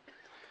channel.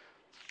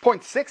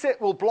 Point 6,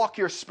 it will block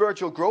your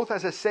spiritual growth.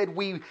 As I said,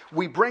 we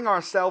bring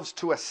ourselves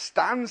to a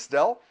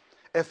standstill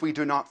if we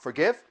do not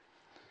forgive.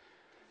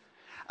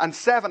 And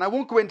 7, I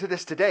won't go into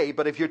this today,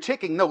 but if you're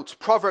taking notes,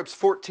 Proverbs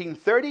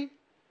 14:30,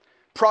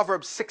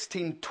 Proverbs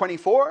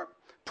 16:24,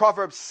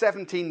 Proverbs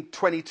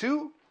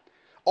 17:22,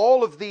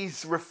 all of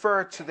these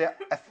refer to the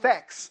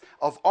effects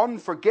of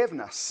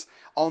unforgiveness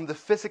on the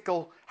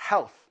physical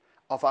health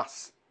of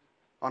us,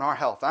 on our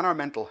health and our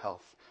mental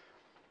health.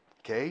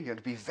 Okay, you have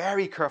to be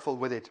very careful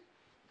with it.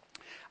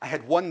 I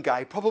had one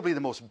guy, probably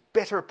the most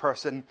bitter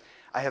person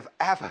I have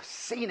ever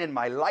seen in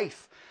my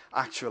life,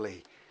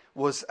 actually,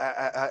 was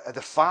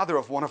the father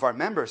of one of our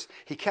members.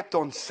 He kept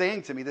on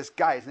saying to me, this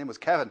guy, his name was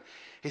Kevin,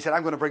 he said,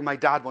 I'm going to bring my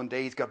dad one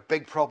day. He's got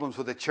big problems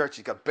with the church.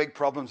 He's got big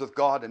problems with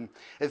God. And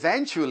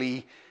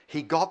eventually,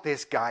 he got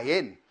this guy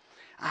in.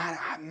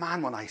 And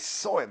man, when I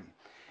saw him,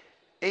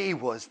 he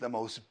was the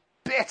most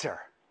bitter,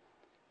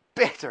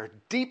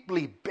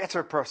 deeply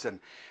bitter person.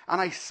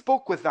 And I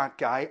spoke with that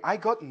guy. I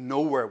got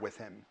nowhere with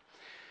him.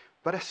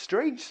 But a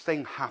strange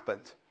thing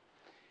happened.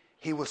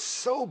 He was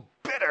so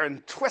bitter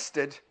and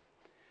twisted.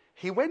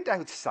 He went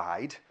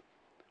outside.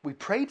 We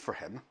prayed for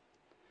him.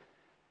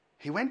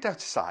 He went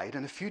outside,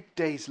 and a few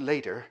days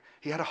later,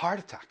 he had a heart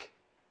attack.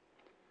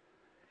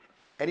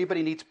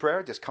 Anybody needs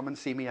prayer, just come and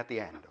see me at the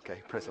end,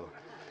 okay? Praise the Lord.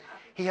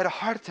 He had a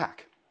heart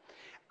attack,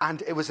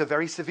 and it was a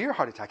very severe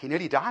heart attack. He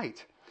nearly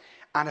died.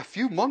 And a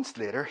few months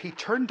later, he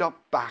turned up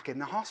back in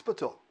the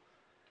hospital.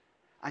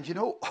 And you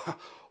know,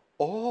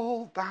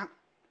 all that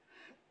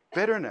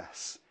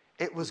bitterness,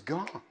 it was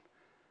gone.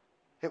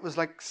 It was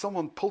like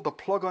someone pulled the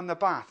plug on the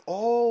bath.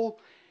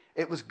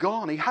 It was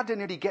gone. He had to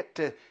nearly get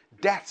to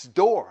death's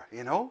door,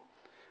 you know.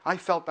 I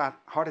felt that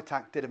heart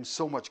attack did him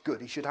so much good.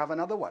 He should have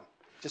another one,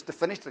 just to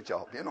finish the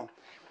job, you know.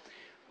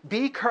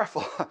 Be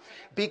careful.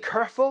 Be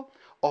careful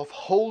of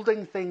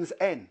holding things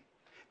in,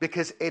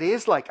 because it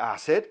is like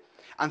acid.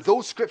 And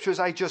those scriptures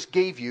I just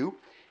gave you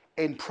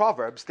in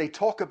Proverbs, they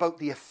talk about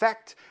the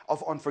effect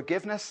of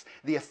unforgiveness,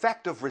 the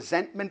effect of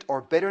resentment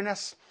or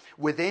bitterness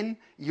within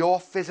your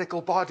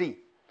physical body.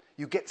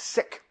 You get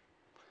sick.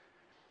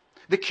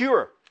 The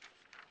cure,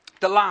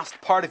 the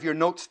last part of your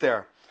notes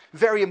there.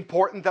 Very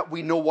important that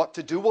we know what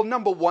to do. Well,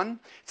 number one,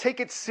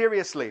 take it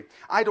seriously.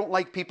 I don't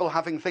like people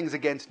having things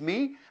against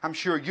me. I'm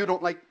sure you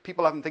don't like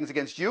people having things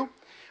against you.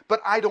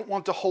 But I don't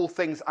want to hold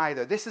things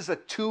either. This is a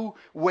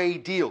two-way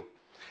deal.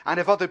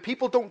 And if other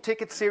people don't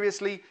take it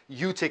seriously,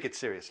 you take it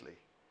seriously.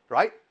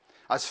 Right?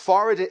 As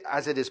far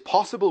as it is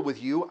possible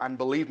with you, and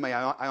believe me,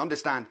 I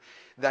understand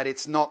that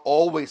it's not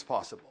always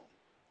possible.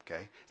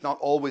 Okay? It's not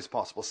always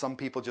possible. Some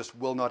people just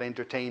will not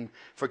entertain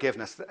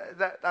forgiveness.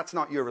 That's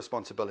not your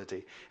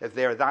responsibility. If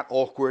they're that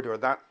awkward or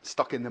that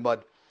stuck in the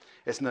mud,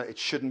 it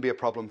shouldn't be a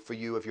problem for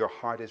you if your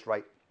heart is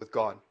right with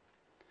God.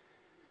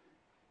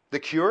 The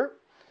cure?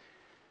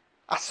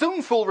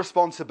 Assume full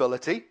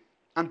responsibility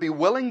and be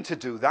willing to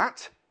do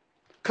that.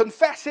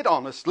 Confess it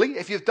honestly.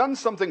 If you've done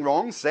something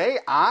wrong, say,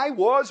 I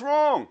was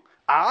wrong.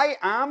 I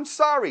am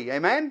sorry.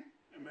 Amen?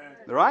 Amen.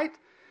 Right?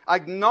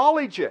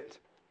 Acknowledge it.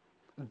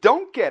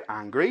 Don't get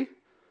angry,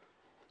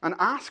 and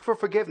ask for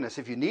forgiveness.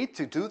 If you need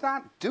to do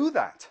that, do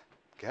that.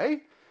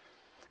 Okay?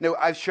 Now,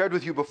 I've shared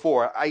with you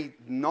before, I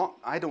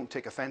don't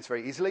take offense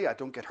very easily. I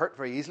don't get hurt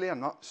very easily. I'm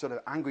not sort of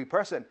an angry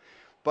person,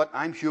 but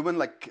I'm human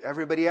like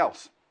everybody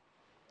else.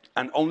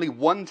 And only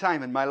one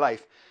time in my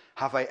life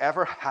have I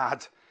ever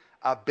had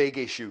a big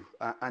issue,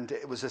 and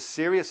it was a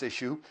serious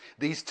issue.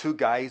 These two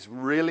guys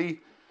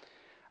really,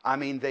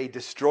 they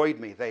destroyed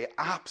me. They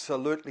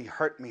absolutely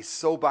hurt me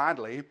so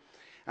badly.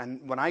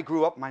 And when I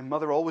grew up, my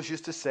mother always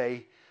used to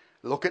say,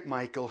 look at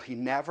Michael, he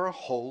never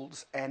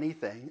holds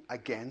anything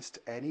against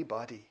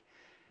anybody.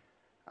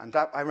 And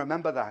I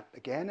remember that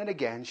again and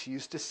again. She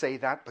used to say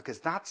that because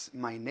that's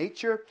my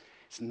nature.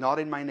 It's not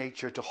in my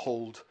nature to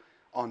hold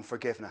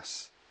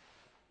unforgiveness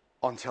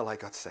until I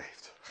got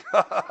saved.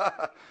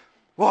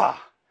 Wow.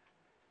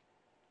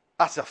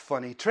 That's a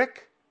funny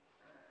trick.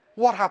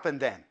 What happened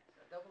then?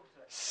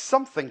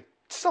 Something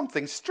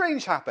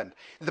strange happened.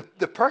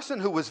 The person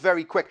who was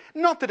very quick,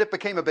 not that it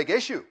became a big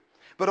issue,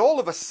 But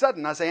all of a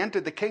sudden, as I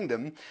entered the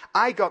kingdom,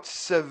 I got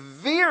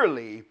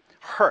severely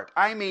hurt.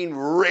 I mean,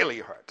 really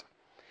hurt.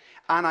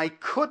 And I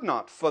could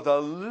not, for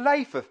the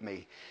life of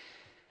me,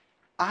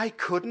 I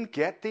couldn't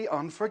get the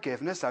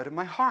unforgiveness out of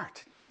my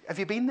heart. Have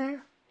you been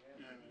there?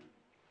 Yeah.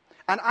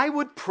 And I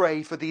would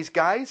pray for these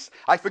guys.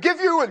 I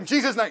forgive you in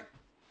Jesus' name.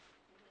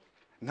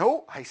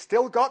 No, I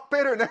still got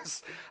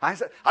bitterness. I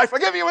said, I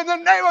forgive you in the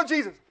name of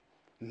Jesus.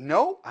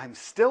 No, I'm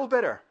still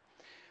bitter.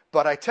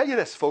 But I tell you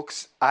this,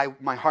 folks,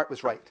 my heart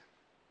was right.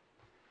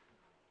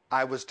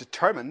 I was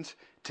determined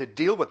to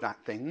deal with that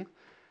thing.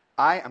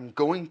 I am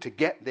going to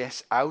get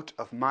this out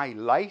of my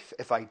life.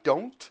 If I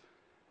don't,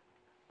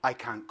 I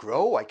can't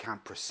grow, I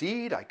can't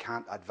proceed, I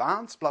can't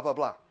advance, blah, blah,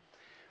 blah.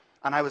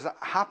 And I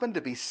happened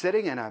to be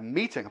sitting in a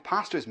meeting, a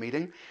pastor's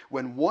meeting,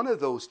 when one of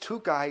those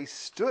two guys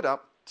stood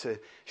up to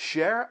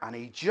share, and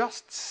he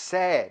just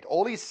said,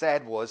 all he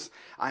said was,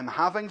 I'm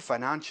having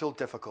financial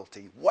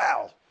difficulty.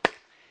 Well,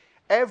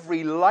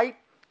 every light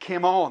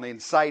came on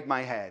inside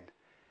my head.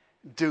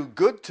 Do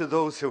good to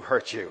those who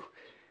hurt you.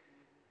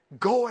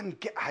 Go and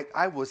get,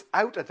 I was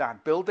out of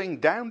that building,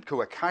 down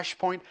to a cash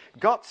point,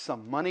 got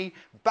some money,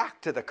 back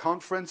to the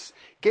conference,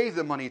 gave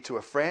the money to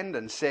a friend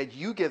and said,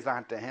 you give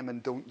that to him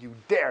and don't you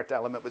dare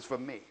tell him it was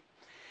from me.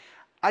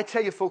 I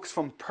tell you folks,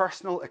 from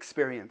personal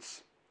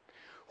experience,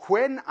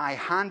 when I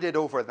handed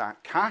over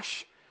that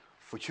cash,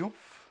 the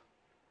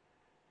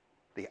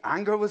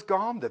anger was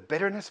gone, the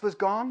bitterness was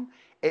gone.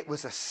 It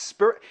was a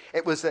spirit,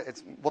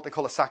 it's what they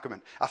call a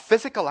sacrament, a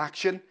physical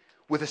action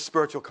with a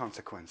spiritual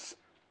consequence.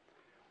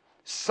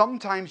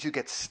 Sometimes you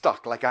get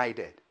stuck like I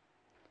did.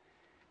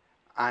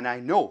 And I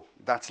know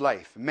that's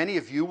life. Many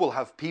of you will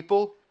have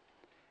people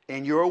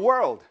in your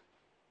world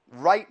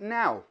right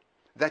now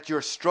that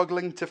you're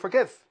struggling to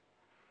forgive.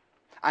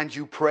 And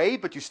you pray,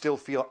 but you still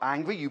feel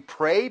angry. You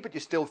pray, but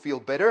you still feel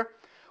bitter.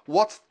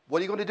 What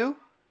are you going to do?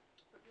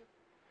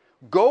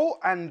 Go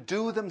and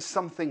do them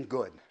something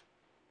good.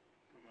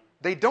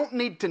 They don't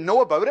need to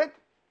know about it.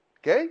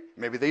 Okay?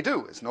 Maybe they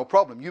do. It's no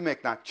problem. You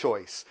make that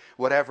choice.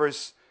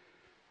 Whatever's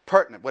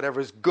pertinent, whatever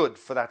is good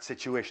for that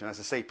situation. As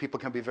I say, people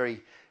can be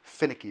very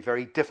finicky,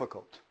 very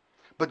difficult.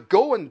 But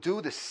go and do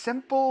the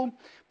simple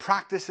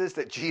practices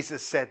that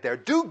Jesus said there.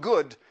 Do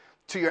good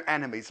to your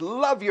enemies.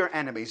 Love your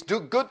enemies. Do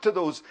good to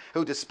those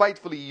who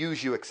despitefully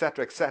use you,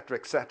 etc., etc.,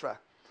 etc.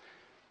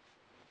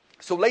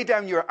 So lay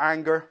down your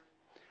anger.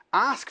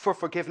 Ask for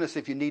forgiveness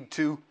if you need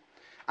to.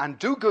 And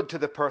do good to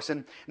the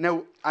person.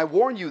 Now, I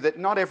warn you that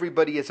not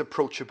everybody is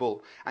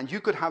approachable. And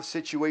you could have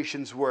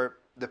situations where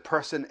the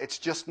person, it's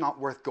just not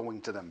worth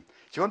going to them.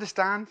 Do you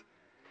understand?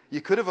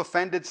 You could have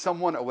offended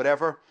someone or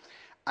whatever.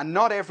 And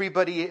not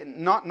everybody,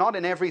 not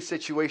in every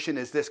situation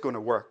is this going to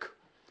work.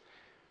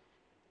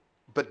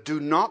 But do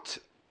not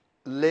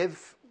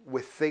live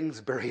with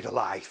things buried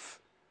alive.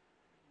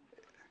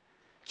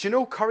 Do you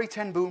know Corrie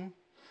ten Boom?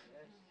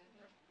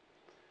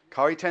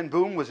 Corrie ten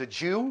Boom was a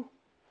Jew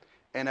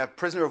in a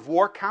prisoner of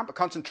war camp, a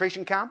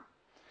concentration camp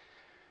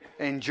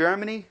in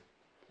Germany.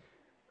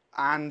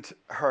 And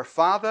her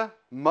father,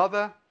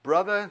 mother,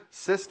 brother,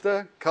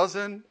 sister,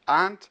 cousin,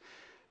 aunt,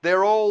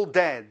 they're all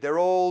dead. They're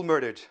all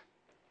murdered.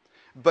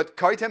 But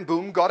Corrie ten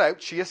Boom got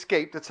out. She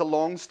escaped. It's a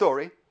long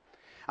story.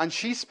 And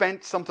she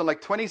spent something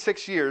like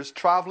 26 years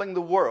traveling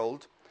the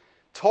world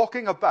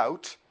talking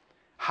about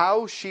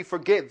how she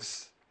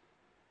forgives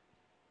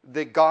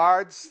the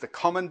guards, the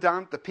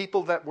commandant, the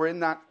people that were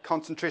in that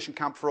concentration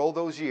camp for all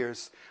those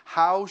years,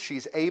 how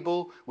she's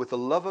able, with the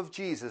love of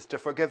Jesus, to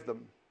forgive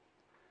them.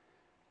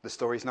 The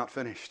story's not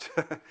finished.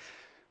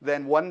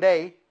 Then one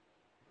day,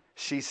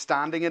 she's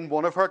standing in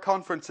one of her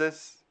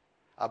conferences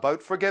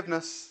about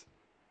forgiveness,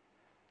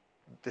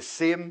 the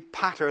same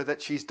patter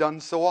that she's done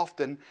so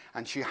often,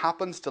 and she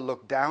happens to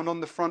look down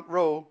on the front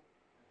row,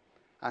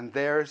 and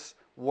there's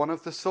one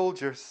of the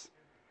soldiers.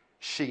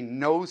 She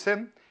knows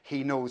him,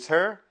 he knows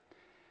her.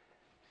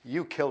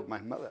 You killed my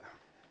mother.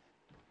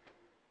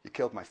 You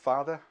killed my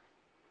father.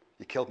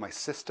 You killed my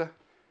sister.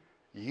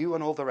 You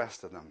and all the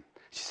rest of them.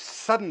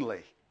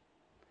 Suddenly,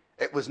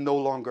 it was no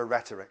longer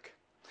rhetoric.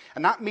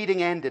 And that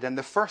meeting ended, and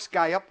the first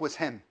guy up was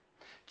him.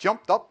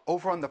 Jumped up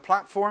over on the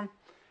platform,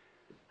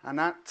 and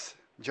that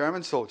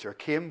German soldier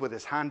came with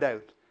his hand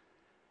out.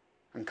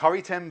 And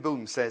Corrie ten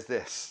Boom says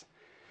this,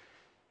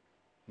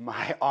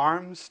 my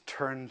arms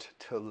turned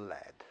to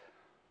lead.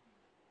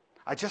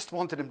 I just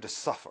wanted him to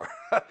suffer.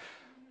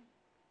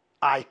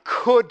 I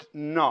could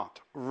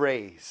not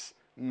raise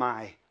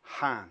my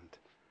hand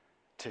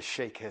to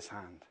shake his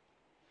hand.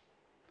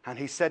 And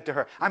he said to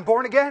her, I'm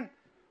born again.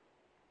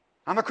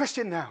 I'm a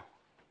Christian now.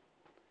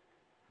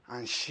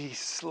 And she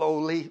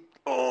slowly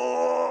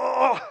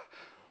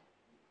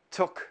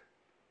took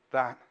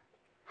that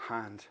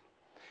hand.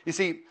 You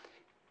see,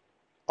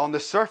 on the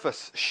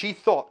surface, she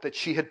thought that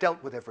she had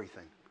dealt with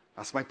everything.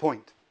 That's my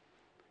point.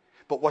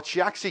 But what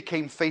she actually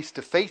came face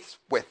to face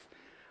with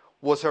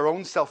was her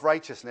own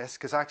self-righteousness,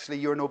 because actually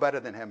you're no better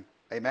than him.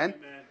 Amen?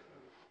 Amen.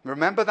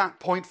 Remember that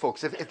point,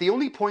 folks. If the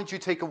only point you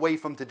take away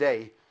from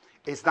today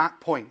is that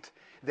point,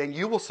 then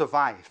you will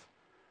survive.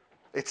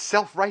 It's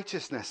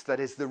self-righteousness that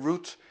is the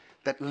root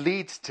that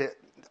leads to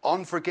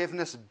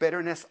unforgiveness,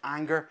 bitterness,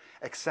 anger,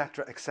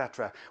 etc.,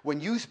 etc. When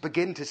you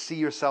begin to see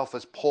yourself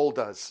as Paul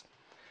does,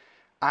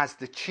 as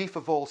the chief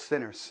of all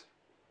sinners,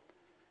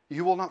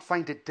 you will not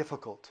find it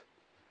difficult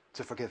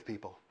to forgive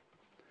people.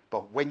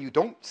 But when you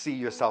don't see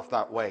yourself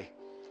that way,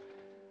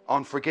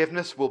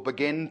 unforgiveness will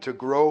begin to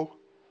grow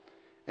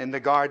in the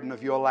garden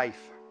of your life.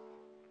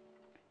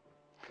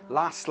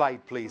 Last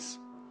slide, please.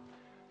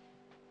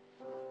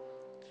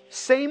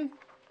 Same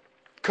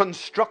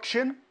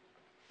construction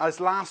as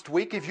last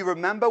week. If you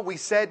remember, we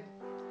said,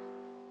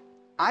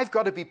 I've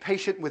got to be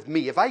patient with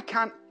me. If I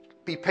can't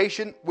be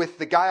patient with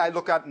the guy I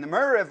look at in the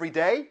mirror every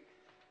day,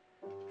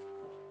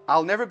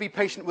 I'll never be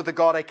patient with the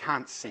God I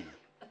can't see.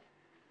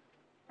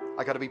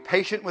 I got to be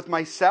patient with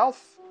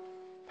myself,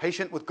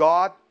 patient with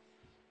God,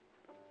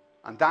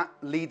 and that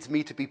leads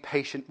me to be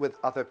patient with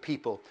other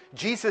people.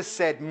 Jesus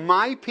said,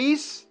 my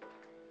peace,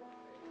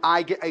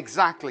 I get.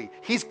 Exactly.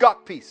 He's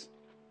got peace.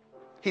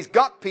 He's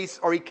got peace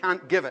or he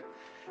can't give it.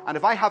 And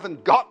if I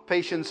haven't got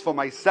patience for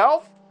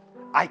myself,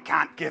 I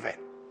can't give it.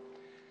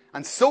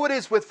 And so it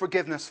is with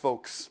forgiveness,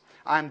 folks.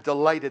 I'm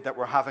delighted that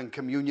we're having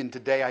communion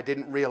today. I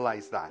didn't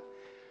realize that.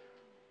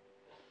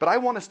 But I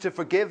want us to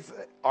forgive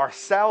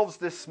ourselves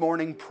this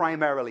morning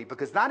primarily,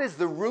 because that is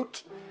the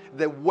root,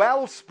 the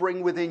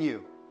wellspring within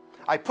you.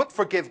 I put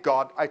forgive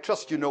God. I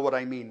trust you know what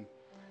I mean.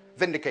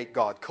 Vindicate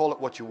God. Call it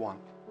what you want.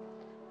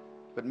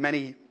 But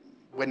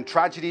when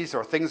tragedies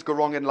or things go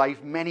wrong in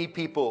life, many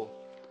people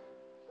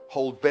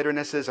hold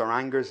bitternesses or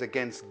angers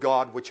against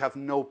God which have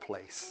no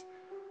place.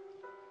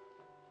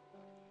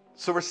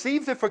 So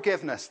receive the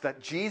forgiveness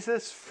that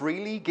Jesus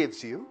freely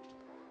gives you.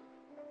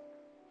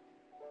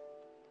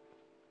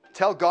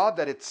 Tell God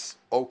that it's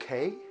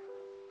okay.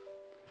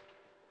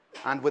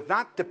 And with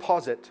that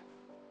deposit,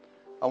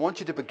 I want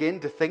you to begin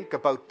to think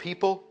about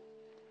people,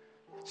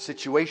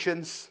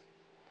 situations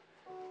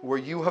where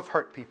you have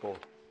hurt people.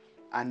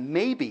 And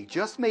maybe,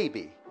 just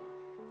maybe,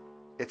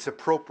 it's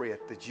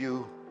appropriate that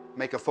you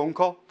make a phone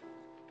call,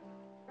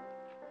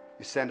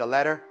 you send a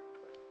letter,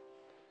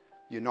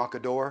 you knock a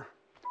door,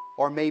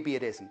 or maybe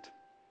it isn't.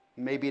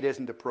 Maybe it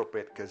isn't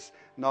appropriate because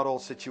not all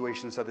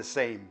situations are the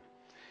same.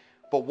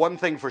 But one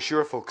thing for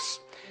sure, folks,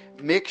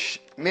 make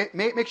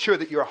sure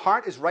that your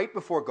heart is right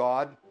before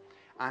God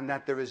and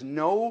that there is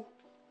no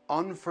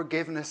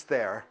unforgiveness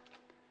there,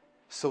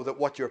 so that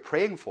what you're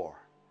praying for,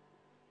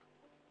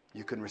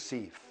 you can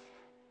receive.